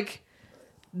 Like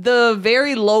the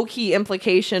very low-key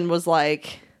implication was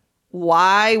like,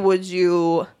 why would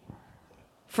you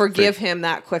forgive him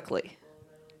that quickly?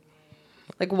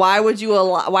 Like, why would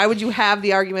you have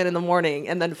the argument in the morning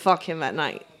and then fuck him at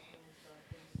night?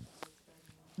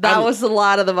 That was a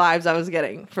lot of the vibes I was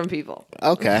getting from people.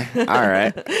 Okay. All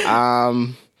right.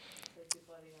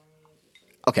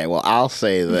 Okay, well, I'll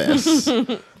say this.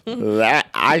 That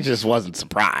I just wasn't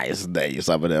surprised that you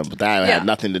slept with him, but that had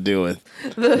nothing to do with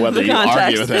whether you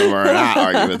argue with him or not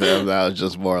argue with him. That was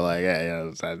just more like,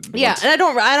 and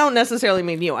I don't necessarily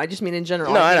mean you. I just mean in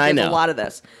general. No, I know a lot of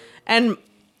this, and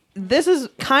this is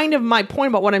kind of my point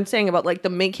about what I'm saying about like the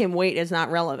make him wait is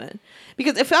not relevant.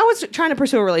 Because if I was trying to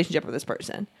pursue a relationship with this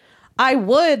person, I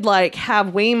would like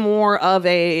have way more of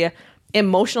a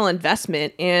emotional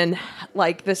investment in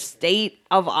like the state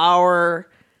of our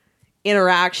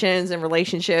interactions and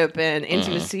relationship and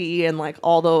intimacy and like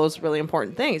all those really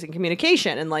important things and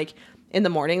communication. And like in the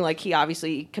morning, like he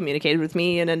obviously communicated with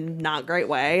me in a not great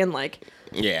way. And like,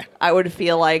 yeah, I would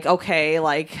feel like, okay,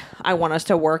 like I want us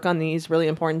to work on these really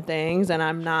important things and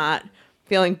I'm not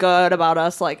feeling good about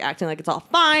us like acting like it's all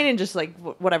fine and just like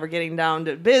whatever, getting down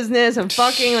to business and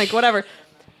fucking like whatever.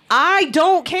 I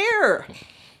don't care.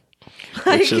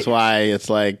 Which is why it's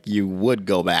like you would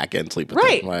go back and sleep with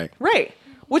him. Like, right.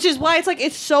 Which is why it's like,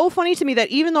 it's so funny to me that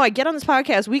even though I get on this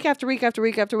podcast week after week after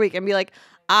week after week and be like,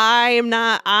 I'm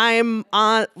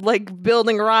on like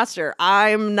building a roster.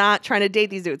 I'm not trying to date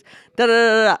these dudes.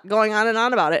 Going on and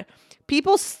on about it.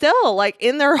 People still like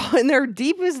in their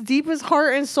deepest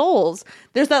heart and souls,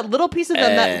 there's that little piece of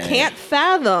them that can't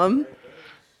fathom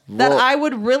that I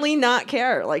would really not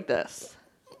care like this.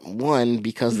 One,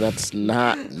 because that's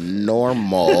not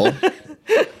normal.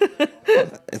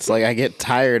 It's like I get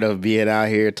tired of being out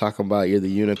here talking about you're the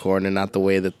unicorn and not the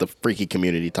way that the freaky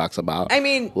community talks about. I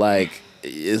mean, like,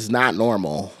 it's not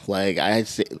normal. Like, I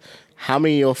see, how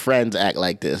many of your friends act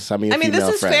like this? How many? I mean, this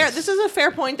is friends? fair. This is a fair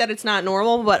point that it's not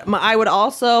normal, but I would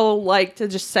also like to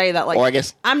just say that, like, or I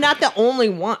guess I'm not the only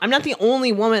one. I'm not the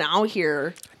only woman out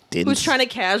here who's trying to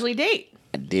casually date.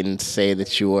 I didn't say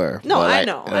that you were. No, I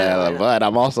know. But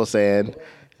I'm also saying,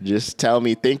 just tell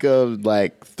me, think of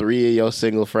like 3 of your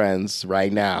single friends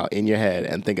right now in your head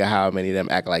and think of how many of them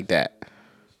act like that.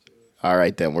 All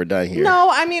right, then we're done here. No,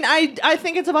 I mean, I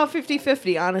think it's about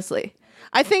 50-50, honestly.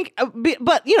 I think,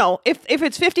 but you know, if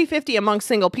it's 50-50 among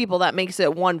single people, that makes it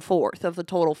 1/4 of the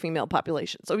total female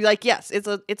population. So like, yes, it's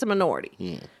a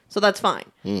minority. So that's fine.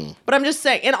 But I'm just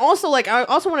saying, and also like, I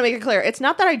also want to make it clear, it's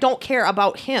not that I don't care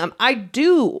about him. I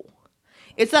do.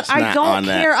 It's that I don't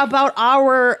care about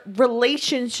our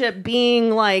relationship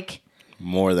being like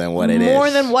more than what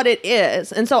it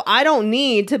is. And so I don't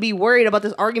need to be worried about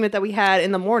this argument that we had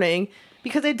in the morning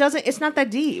because it's not that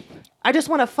deep. I just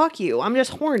want to fuck you. I'm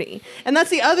just horny. And that's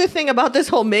the other thing about this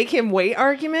whole make him wait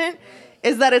argument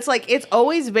is that it's like, it's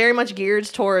always very much geared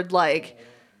toward like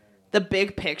the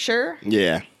big picture.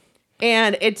 Yeah.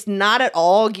 And it's not at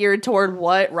all geared toward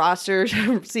what roster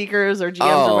seekers or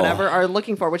GMs or whatever are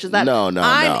looking for, which is that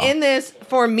I'm in this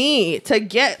for me to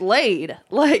get laid.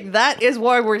 Like, that is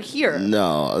why we're here.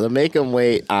 No, the make them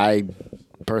wait, I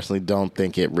personally don't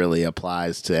think it really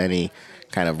applies to any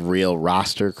kind of real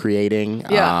roster creating.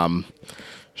 Yeah.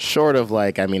 Short of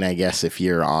like, I mean, I guess if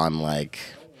you're on like,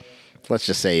 let's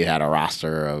just say you had a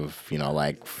roster of,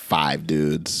 like 5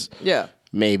 dudes. Yeah.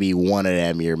 Maybe one of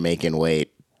them you're making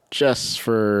wait just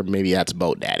for maybe that's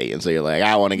Boat Daddy. And so you're like,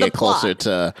 I want to get closer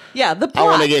to... Yeah, the plot. I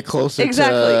want to get closer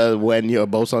to when your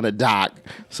boat's on the dock.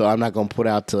 So I'm not going to put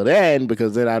out till the end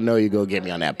because then I know you're going to get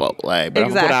me on that boat. Like, but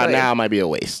if I put out now, it might be a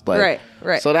waste. Like,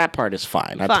 right. So that part is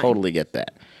fine. I totally get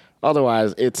that.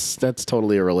 Otherwise, that's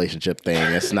totally a relationship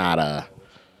thing. It's not a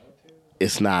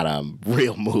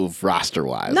real move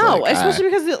roster-wise. No, like, especially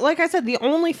because, like I said, the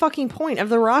only fucking point of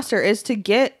the roster is to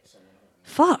get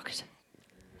fucked.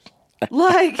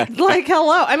 like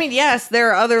hello. I mean, yes,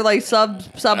 there are other like sub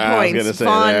points. I was gonna say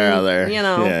fun, there are other,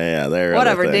 there are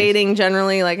whatever other dating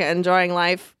generally, like enjoying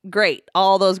life. Great,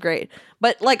 all those great.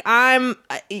 But like I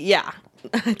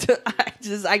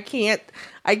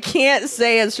can't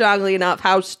say it strongly enough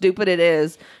how stupid it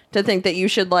is to think that you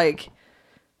should like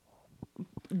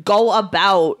go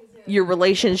about your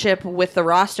relationship with the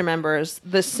roster members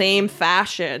the same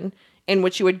fashion in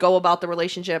which you would go about the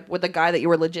relationship with a guy that you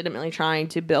were legitimately trying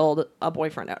to build a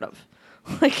boyfriend out of.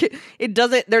 Like,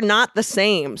 they're not the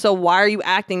same. So why are you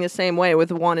acting the same way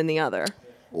with one and the other?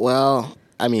 Well,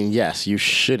 I mean, yes, you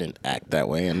shouldn't act that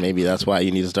way. And maybe that's why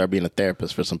you need to start being a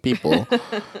therapist for some people.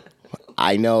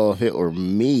 I know if it were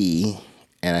me,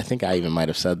 and I think I even might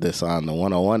have said this on the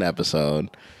 101 episode,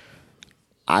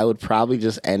 I would probably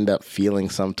just end up feeling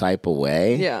some type of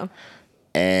way. Yeah.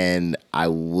 And I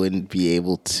wouldn't be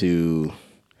able to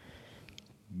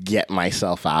get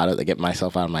myself out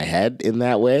of my head in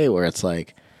that way where it's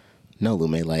like, no,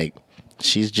 Lume, like,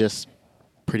 she's just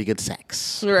pretty good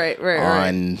sex. Right.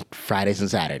 On Fridays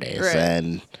and Saturdays. Right.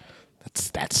 And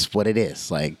that's what it is.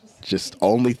 Like, just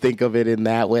only think of it in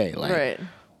that way. Like,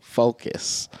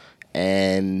 focus.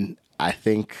 And I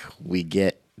think we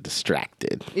get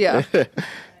distracted. Yeah.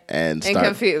 And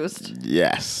confused.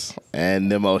 Yes.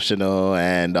 And emotional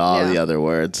and all the other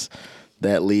words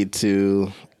that lead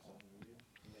to,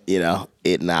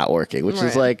 it not working, which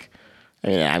is like,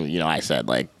 I said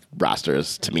like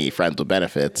rosters to me, friends with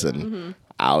benefits. And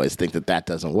I always think that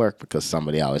doesn't work because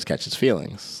somebody always catches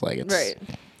feelings. Like it's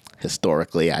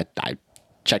historically, I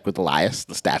checked with Elias,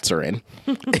 the stats are in.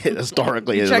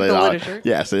 Historically, check the literature.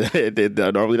 Yes, it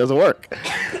normally doesn't work.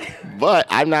 But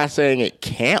I'm not saying it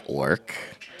can't work.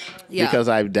 Yeah. Because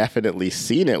I've definitely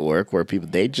seen it work where people,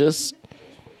 that's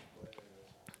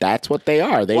what they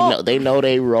are. They know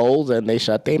they roles and they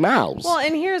shut their mouths. Well,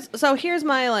 and here's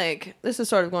my like, this is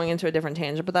sort of going into a different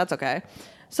tangent, but that's okay.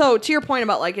 So to your point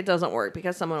about like, it doesn't work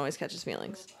because someone always catches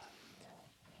feelings.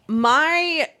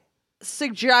 My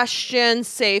suggestion,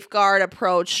 safeguard,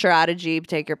 approach, strategy,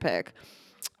 take your pick,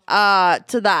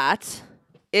 to that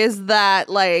is that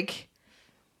like,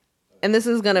 and this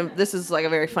is like a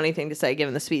very funny thing to say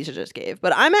given the speech I just gave,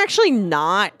 but I'm actually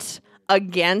not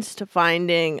against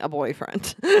finding a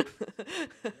boyfriend.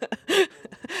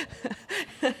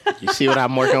 You see what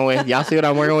I'm working with? Y'all see what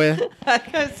I'm working with?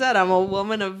 Like I said, I'm a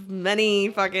woman of many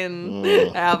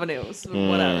fucking avenues,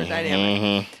 whatever,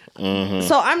 dynamic.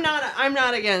 So I'm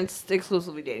not against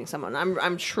exclusively dating someone.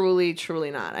 I'm truly, truly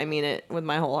not. I mean it with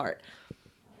my whole heart.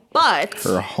 But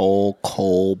her whole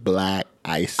cold black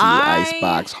icy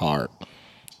icebox heart.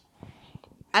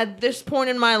 At this point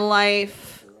in my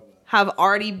life, have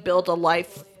already built a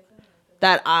life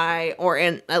that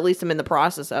at least I'm in the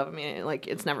process of. I mean, like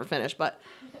it's never finished, but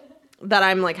that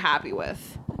I'm like happy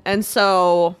with, and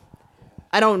so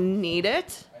I don't need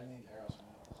it,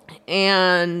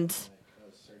 and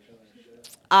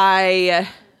I,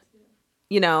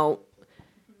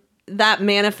 that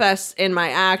manifests in my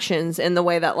actions in the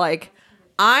way that like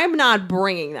I'm not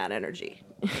bringing that energy.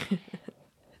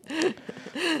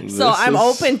 So I'm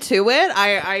open to it.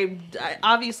 I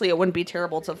obviously it wouldn't be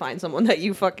terrible to find someone that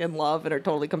you fucking love and are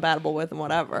totally compatible with and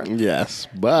whatever. Yes,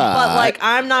 but like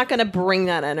I'm not gonna bring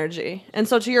that energy. And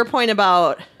so to your point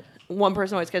about one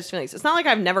person always catches feelings, it's not like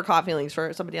I've never caught feelings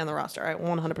for somebody on the roster. I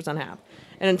 100% have,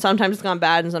 and sometimes it's gone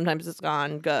bad and sometimes it's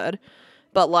gone good.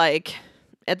 But like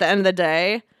at the end of the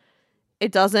day,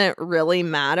 it doesn't really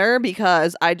matter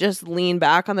because I just lean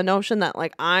back on the notion that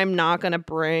like I'm not gonna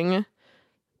bring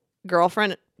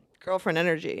girlfriend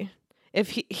energy if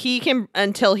he can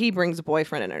until he brings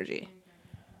boyfriend energy.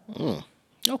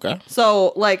 Okay.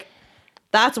 So like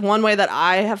that's one way that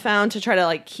I have found to try to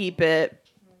like keep it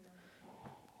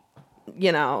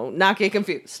not get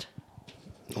confused.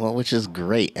 Well, which is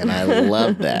great, and I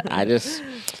love that.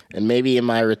 And maybe in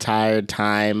my retired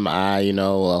time,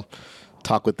 will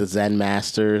talk with the Zen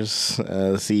masters,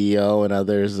 the CEO, and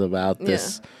others about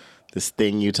this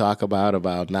thing you talk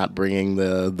about not bringing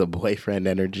the boyfriend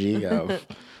energy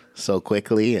so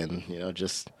quickly, and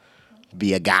just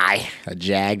be a guy, a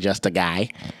jag, just a guy.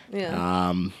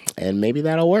 Yeah. And maybe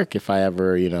that'll work if I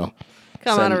ever,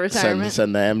 come out of retirement.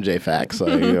 Send the MJ fax. So,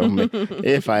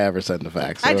 if I ever send the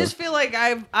fax. I just feel like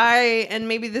and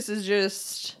maybe this is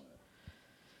just,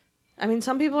 I mean,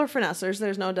 some people are finessers.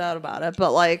 There's no doubt about it.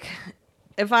 But like,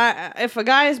 if a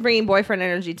guy is bringing boyfriend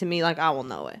energy to me, like, I will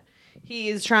know it.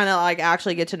 He's trying to like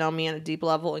actually get to know me on a deep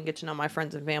level and get to know my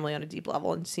friends and family on a deep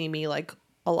level and see me like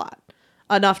a lot.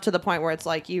 Enough to the point where it's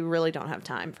like you really don't have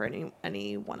time for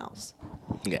anyone else.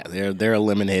 Yeah, they're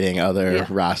eliminating other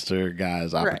roster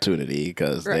guys' opportunity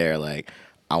because they're like,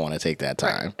 I want to take that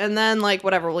time. Right. And then like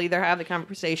whatever, we'll either have the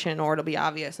conversation or it'll be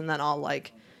obvious, and then I'll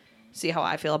like see how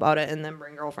I feel about it, and then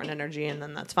bring girlfriend energy, and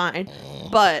then that's fine.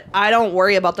 But I don't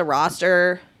worry about the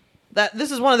roster.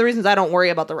 This is one of the reasons I don't worry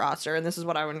about the roster, and this is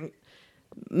what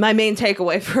my main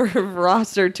takeaway for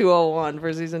roster 201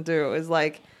 for season 2 is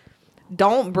like,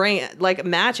 don't bring it, like,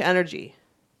 match energy,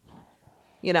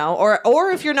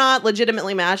 or if you're not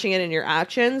legitimately matching it in your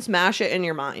actions, mash it in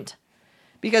your mind,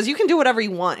 because you can do whatever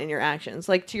you want in your actions.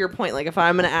 Like, to your point, like if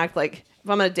I'm going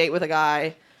to date with a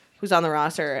guy who's on the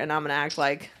roster and I'm going to act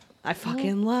like I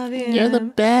fucking love him. You're the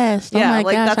best. Yeah, oh my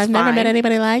like, gosh, that's I've never met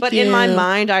anybody like but you. in my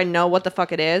mind, I know what the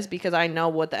fuck it is because I know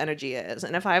what the energy is.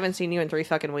 And if I haven't seen you in 3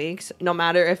 fucking weeks, no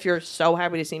matter if you're so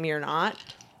happy to see me or not,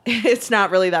 it's not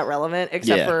really that relevant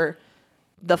except for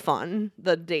the fun,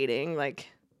 the dating, like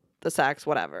the sex,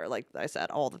 whatever. Like I said,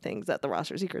 all the things that the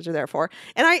roster secrets are there for.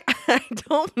 And I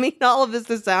don't mean all of this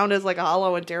to sound as like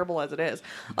hollow and terrible as it is.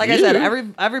 Like I said,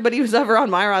 everybody who's ever on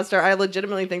my roster, I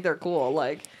legitimately think they're cool.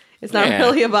 Like it's not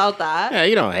really about that. Yeah,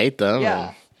 you don't hate them.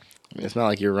 Yeah. It's not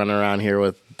like you're running around here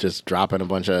with just dropping a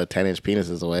bunch of 10-inch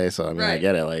penises away. So I mean, I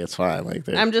get it. Like it's fine. Like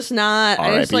I'm just not.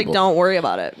 I just like don't worry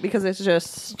about it because it's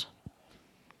just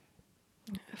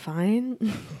fine.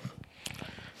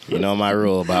 You know my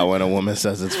rule about when a woman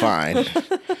says it's fine.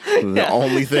 The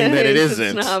only thing that it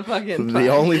isn't. It's not fucking fine. The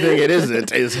only thing it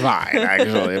isn't is fine,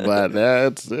 actually. But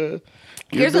that's.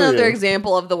 Here's another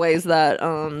example of the ways that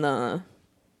the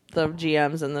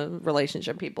GMs and the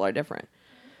relationship people are different.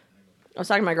 I was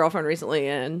talking to my girlfriend recently,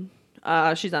 and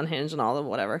she's on Hinge and all the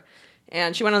whatever.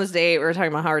 And she went on this date. We were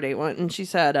talking about how our date went, and she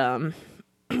said,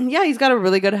 "Yeah, he's got a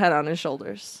really good head on his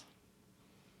shoulders."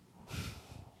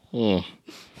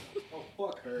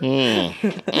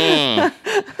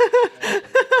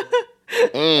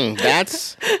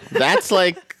 That's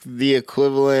like the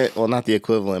equivalent. Well, not the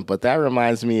equivalent, but that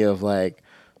reminds me of like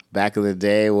back in the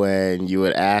day when you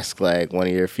would ask like one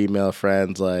of your female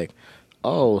friends, like,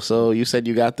 "Oh, so you said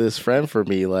you got this friend for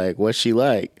me? Like, what's she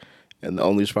like?" And the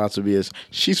only response would be is,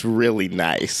 "She's really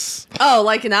nice." Oh,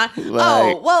 like not.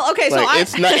 Oh, well, okay. So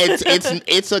it's not.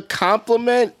 It's a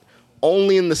compliment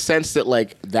only in the sense that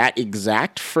like that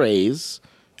exact phrase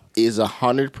is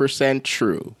 100%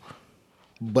 true,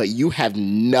 but you have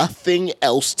nothing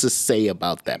else to say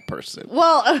about that person.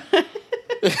 Well,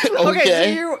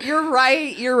 okay, so you're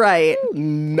right. You're right.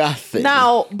 Nothing.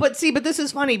 Now, but this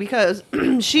is funny because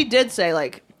she did say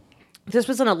like this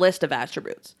was on a list of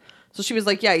attributes. So she was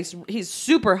like, "Yeah, he's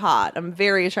super hot. I'm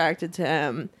very attracted to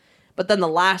him." But then the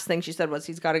last thing she said was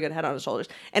he's got a good head on his shoulders.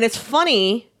 And it's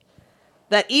funny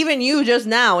that even you just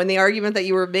now in the argument that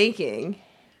you were making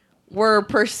were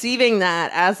perceiving that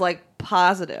as like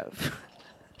positive.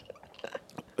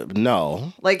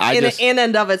 No. Like in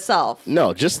and of itself.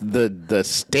 No, just the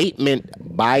statement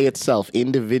by itself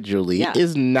individually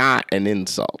is not an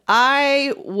insult.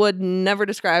 I would never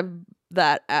describe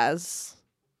that as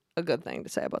a good thing to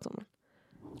say about someone.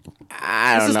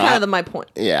 I don't know. This is kind of my point.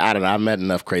 Yeah, I don't know. I've met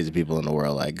enough crazy people in the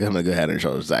world. Like, having a good head on your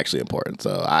shoulders is actually important.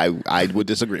 So I would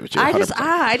disagree with you. 100%.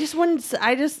 I just wouldn't.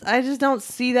 I just don't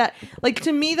see that. Like,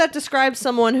 to me, that describes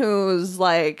someone who's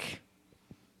like.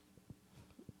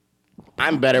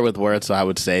 I'm better with words, so I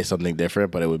would say something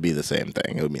different, but it would be the same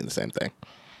thing. It would mean the same thing.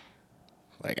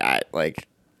 I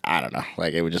don't know.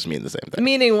 Like, it would just mean the same thing.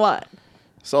 Meaning what?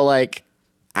 So, like,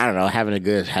 I don't know, having a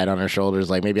good head on her shoulders.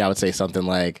 Like, maybe I would say something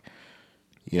like,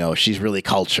 she's really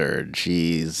cultured.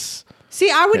 She's...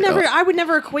 See, I would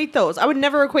never equate those. I would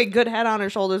never equate good head on her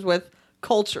shoulders with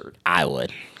cultured. I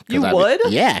would. You would?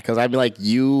 Yeah, because I'd be like,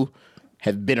 you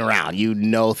have been around. You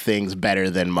know things better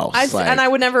than most. And I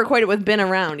would never equate it with been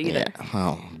around either. Yeah,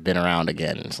 well, been around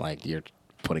again. It's like you're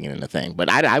putting it in a thing. But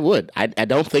I would. I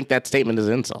don't think that statement is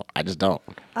an insult. I just don't.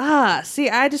 See,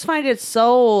 I just find it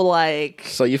so like.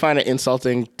 So you find it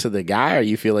insulting to the guy, or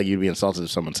you feel like you'd be insulted if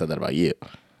someone said that about you?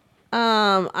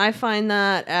 I find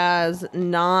that as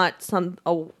not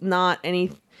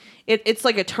any. It's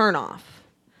like a turnoff.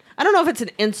 I don't know if it's an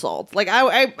insult. Like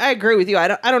I agree with you. I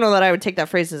don't know that I would take that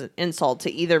phrase as an insult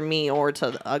to either me or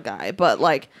to a guy, but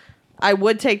like I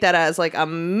would take that as like a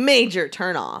major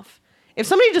turnoff. If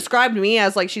somebody described me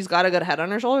as like she's got a good head on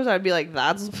her shoulders, I'd be like,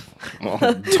 that's. Well,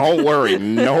 don't worry,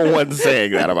 no one's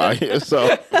saying that about you,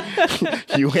 so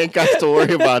you ain't got to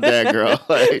worry about that, girl.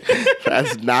 Like,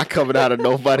 that's not coming out of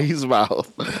nobody's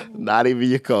mouth, not even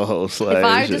your co-host. Like, if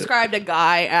I described a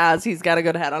guy as he's got a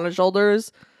good head on his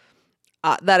shoulders,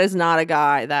 that is not a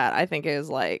guy that I think is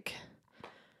like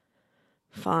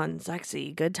fun,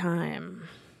 sexy, good time.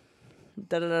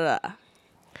 Da da da da.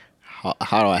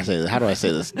 How do I say this? How do I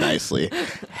say this nicely?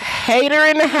 Hater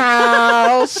in the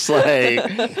house.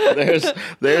 Like,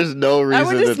 there's no reason.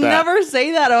 I would just never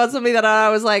say that about somebody that I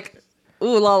was like,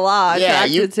 ooh la la,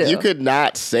 attracted to. You could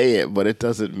not say it, but it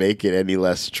doesn't make it any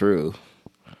less true.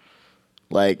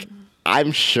 Like,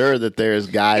 I'm sure that there's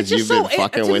guys you've been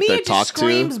fucking with or talked to.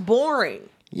 Screams boring.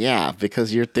 Yeah,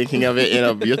 because you're thinking of it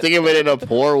in a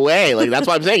poor way. Like, that's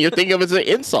what I'm saying. You're thinking of it as an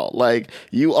insult. Like,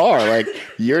 you are. Like,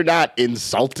 you're not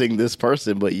insulting this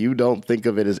person, but you don't think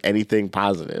of it as anything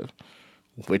positive.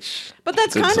 But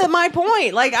that's kind of my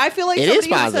point. Like, I feel like it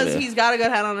somebody who says he's got a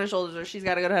good head on his shoulders or she's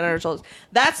got a good head on her shoulders,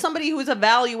 that's somebody who's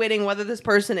evaluating whether this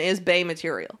person is bae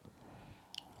material.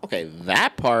 Okay,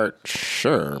 that part,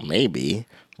 sure, maybe.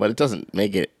 But it doesn't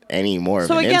make it any more of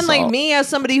an insult. So again, like me as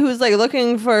somebody who's like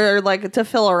looking for like to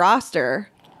fill a roster.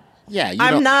 Yeah,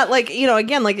 I'm not like,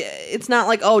 again, like it's not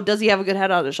like, oh, does he have a good head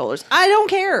on his shoulders? I don't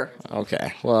care.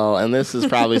 Okay. Well, and this is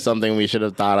probably something we should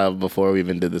have thought of before we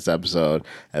even did this episode,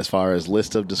 as far as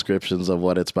list of descriptions of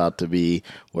what it's about to be,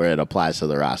 where it applies to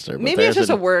the roster. But maybe it's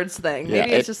just a words thing. Yeah,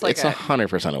 maybe it's just like it's 100% a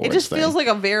words thing. It just feels like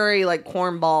a very like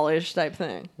cornball-ish type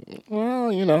thing.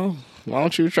 Well, why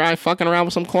don't you try fucking around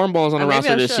with some cornballs on the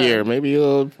roster this year? Maybe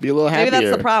you'll be a little happier. Maybe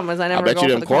that's the problem. Is I bet you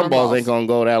them cornballs ain't gonna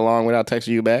go that long without texting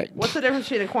you back. What's the difference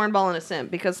between a cornball and a simp?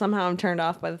 Because somehow I'm turned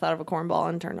off by the thought of a cornball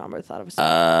and turned on by the thought of a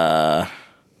simp.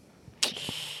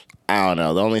 I don't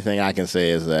know. The only thing I can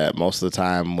say is that most of the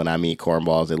time when I meet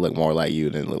cornballs, they look more like you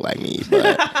than look like me.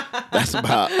 But that's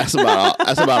about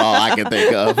all I can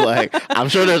think of. Like, I'm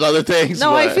sure there's other things.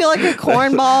 No, I feel like a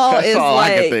cornball is all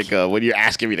like, I can think of when you're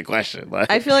asking me the question.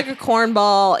 Like, I feel like a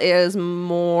cornball is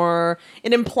more.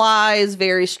 It implies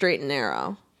very straight and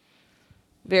narrow,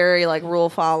 very like rule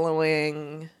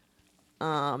following,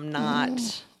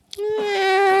 not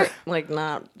like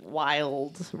not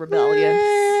wild,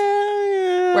 rebellious.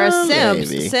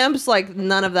 Whereas simps, like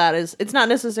none of that is. It's not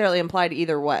necessarily implied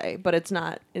either way, but it's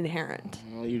not inherent.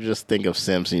 Well, you just think of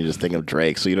simps and you just think of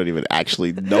Drake, so you don't even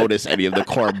actually notice any of the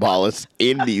cornballists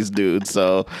in these dudes.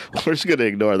 So we're just gonna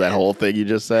ignore that whole thing you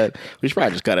just said. We should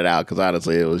probably just cut it out because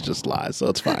honestly, it was just lies, so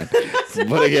it's fine.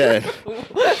 But again,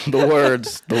 the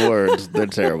words, they're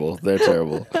terrible. They're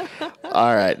terrible.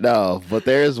 All right, no, but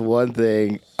there's one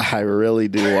thing I really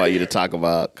do want you to talk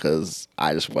about because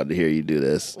I just wanted to hear you do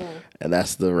this, and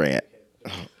that's the rant.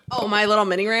 Oh, my little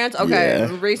mini rant? Okay.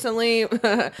 Yeah. Recently,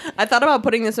 I thought about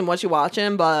putting this in What You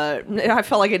Watching, but I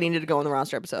felt like it needed to go in the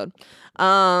roster episode.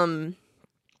 I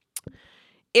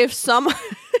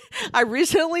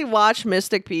recently watched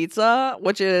Mystic Pizza,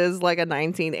 which is like a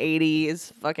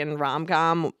 1980s fucking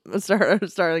rom-com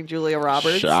starring Julia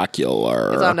Roberts.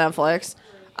 Shocular. It's on Netflix.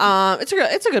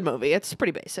 It's a good movie. It's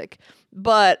pretty basic.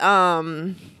 But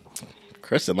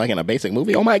Kristen liking a basic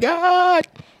movie? Oh my God.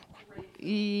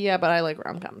 Yeah, but I like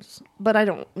rom-coms. But I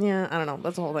don't know.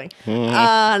 That's the whole thing.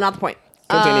 Not the point.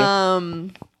 Continue.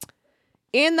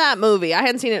 In that movie, I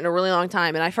hadn't seen it in a really long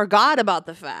time, and I forgot about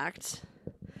the fact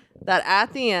that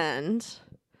at the end,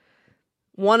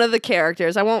 one of the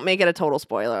characters, I won't make it a total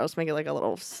spoiler. I'll just make it like a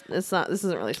little. This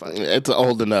isn't really spoiler. It's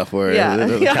old enough where it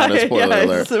doesn't count as spoiler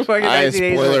alert. I ain't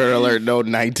spoiler alert. No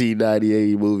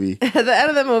 1998 movie. At the end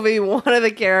of the movie, one of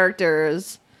the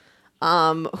characters,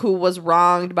 who was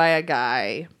wronged by a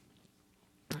guy,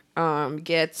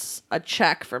 gets a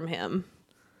check from him.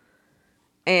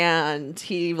 And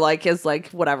he like is like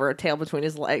whatever, a tail between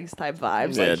his legs type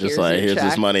vibes. Yeah, like, just like here's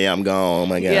this money, I'm gone. Oh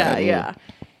my God. Yeah.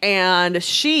 And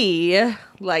she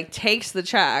like takes the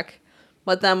check,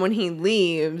 but then when he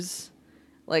leaves,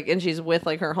 like, and she's with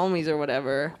like her homies or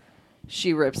whatever,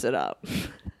 she rips it up.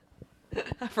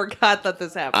 I forgot that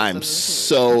this happened. I'm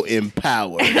so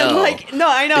empowered. And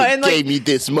I know. They and like, gave me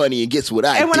this money, and guess what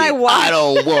I and did? I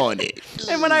don't want it.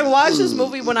 And when I watched this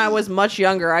movie when I was much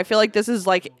younger, I feel like this is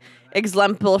like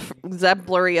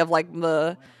exemplary of like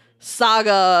the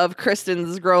saga of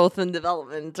Kristen's growth and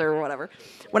development or whatever.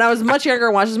 When I was much younger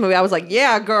and watched this movie, I was like,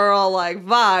 yeah, girl, like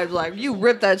vibes, like you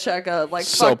ripped that check up, like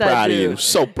So fuck that proud of dude. you.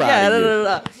 So proud of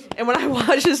you. And when I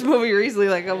watched this movie recently,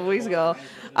 like a couple weeks ago,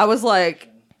 I was like,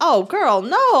 oh, girl,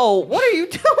 no, what are you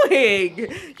doing?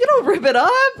 You don't rip it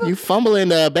up. You fumble in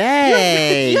the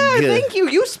bag. Yeah, thank you.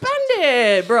 You spend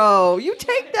it, bro. You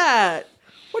take that.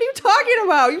 What are you talking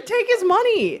about? You take his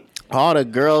money. All the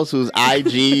girls whose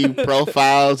IG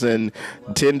profiles and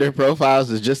Tinder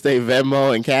profiles is just a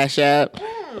Venmo and Cash App,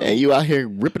 and you out here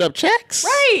ripping up checks?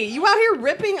 Right. You out here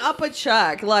ripping up a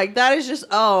check. Like, that is just,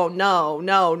 oh, no.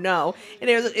 And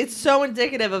it's so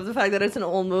indicative of the fact that it's an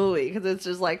old movie, because it's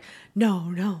just like,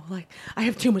 no, like, I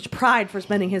have too much pride for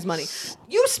spending his money.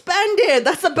 You spend it.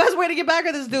 That's the best way to get back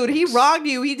at this dude. He wronged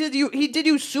you. He did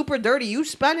you super dirty. You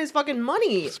spend his fucking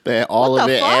money. Spend all What of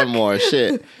the it fuck? and more.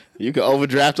 Shit. You can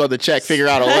overdraft on the check, figure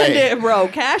out a Spend way. it, bro.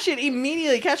 Cash it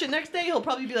immediately. Cash it next day. He'll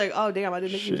probably be like, "Oh damn, I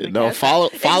didn't make you." Shit, no, follow.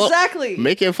 Exactly.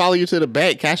 Make it follow you to the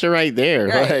bank. Cash it right there.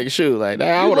 Right. Like, shoot, like, nah,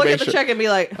 I You want to look make at the sure. check and be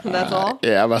like, "That's all."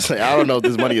 Yeah, I'm about to say, I don't know if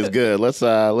this money is good. Let's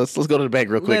go to the bank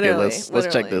real quick and Literally, let's check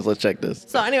literally. this. Let's check this.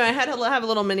 So anyway, I had to have a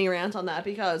little mini rant on that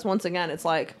because once again, it's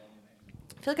like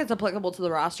I feel like it's applicable to the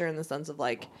roster in the sense of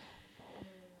like,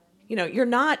 you know, you're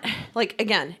not like,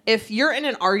 again, if you're in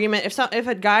an argument, if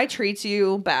a guy treats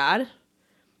you bad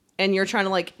and you're trying to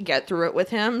like get through it with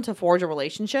him to forge a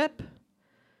relationship,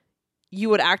 you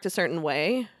would act a certain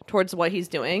way towards what he's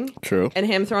doing. True. And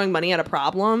him throwing money at a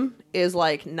problem is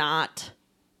like not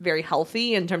very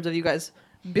healthy in terms of you guys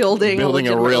building a a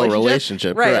legitimate real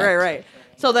relationship. Right, correct. right.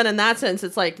 So then in that sense,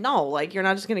 it's like, no, like you're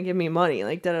not just going to give me money,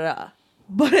 like da-da-da.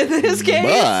 But in this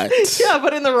case, yeah,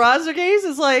 but in the roster case,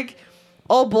 it's like,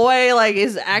 oh boy, like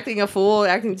is acting a fool,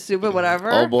 acting stupid, whatever.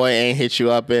 Oh boy, ain't hit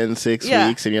you up in 6 Yeah.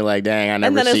 weeks, and you're like, dang, I never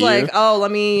and then see it's like, you. oh,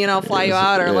 let me, fly you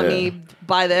out, or let Yeah. me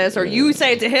buy this, or you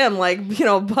say it to him, like,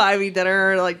 buy me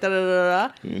dinner, or like da da da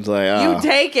da. It's like, oh, You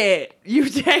take it.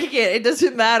 It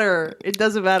doesn't matter.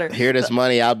 here this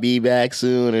money, I'll be back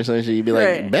soon, or some shit. You'd be like,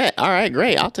 Right. bet, all right,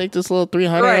 great, I'll take this little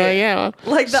 300. Right. Yeah,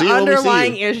 Like the see you when we see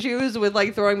underlying you. issues with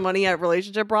like throwing money at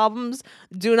relationship problems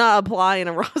do not apply in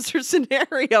a roster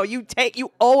scenario. You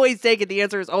always take it. The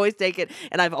answer is always take it,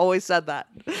 and I've always said that.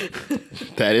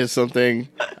 That is something.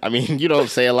 I mean, you don't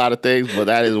say a lot of things, but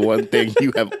that is one thing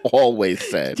you have always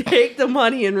said. Take the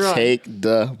money and run. Take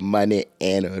the money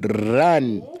and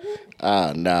run.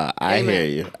 Oh no, I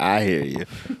hear you.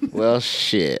 Well,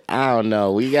 shit. I don't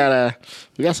know. We got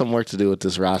some work to do with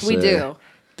this roster. We do.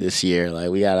 This year.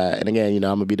 Like we gotta, and again, I'm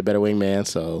gonna be the better wingman,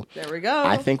 so There we go.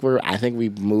 I think we'll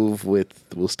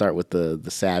start with the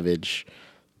Savage.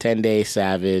 10-day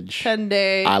Savage.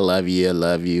 10-day. I love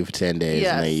you for 10 days,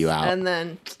 Yes. and then you out. And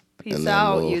then peace And then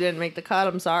out. we'll- You didn't make the cut.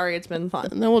 I'm sorry. It's been fun.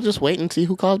 And then we'll just wait and see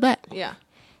who calls back. Yeah.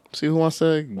 See who wants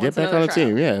to get Wants back on another the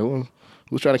team. tryout. Yeah,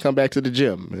 who's trying to come back to the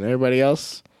gym, and everybody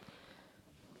else.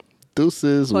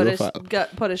 Deuces. Put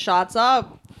We'll his shots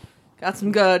up. Got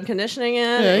some good conditioning in.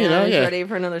 Yeah, and he's yeah. ready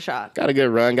for another shot. got a good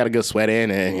run, got a good sweat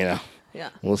in, and Yeah.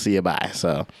 we'll see you bye.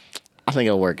 So I think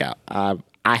it'll work out.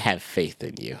 I have faith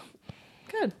in you.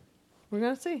 Good. We're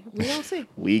gonna see. We're gonna see.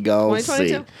 We gon'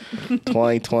 see.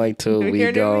 2022. We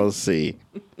You're doing gon' me? see.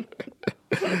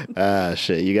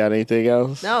 Shit. You got anything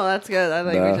else? No, that's good. I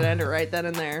think No. we should end it right then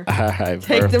and there. All right.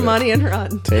 Take the perfect. money and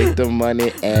run. Take the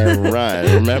money and run.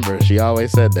 Remember, she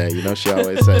always said that. She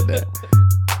always said that.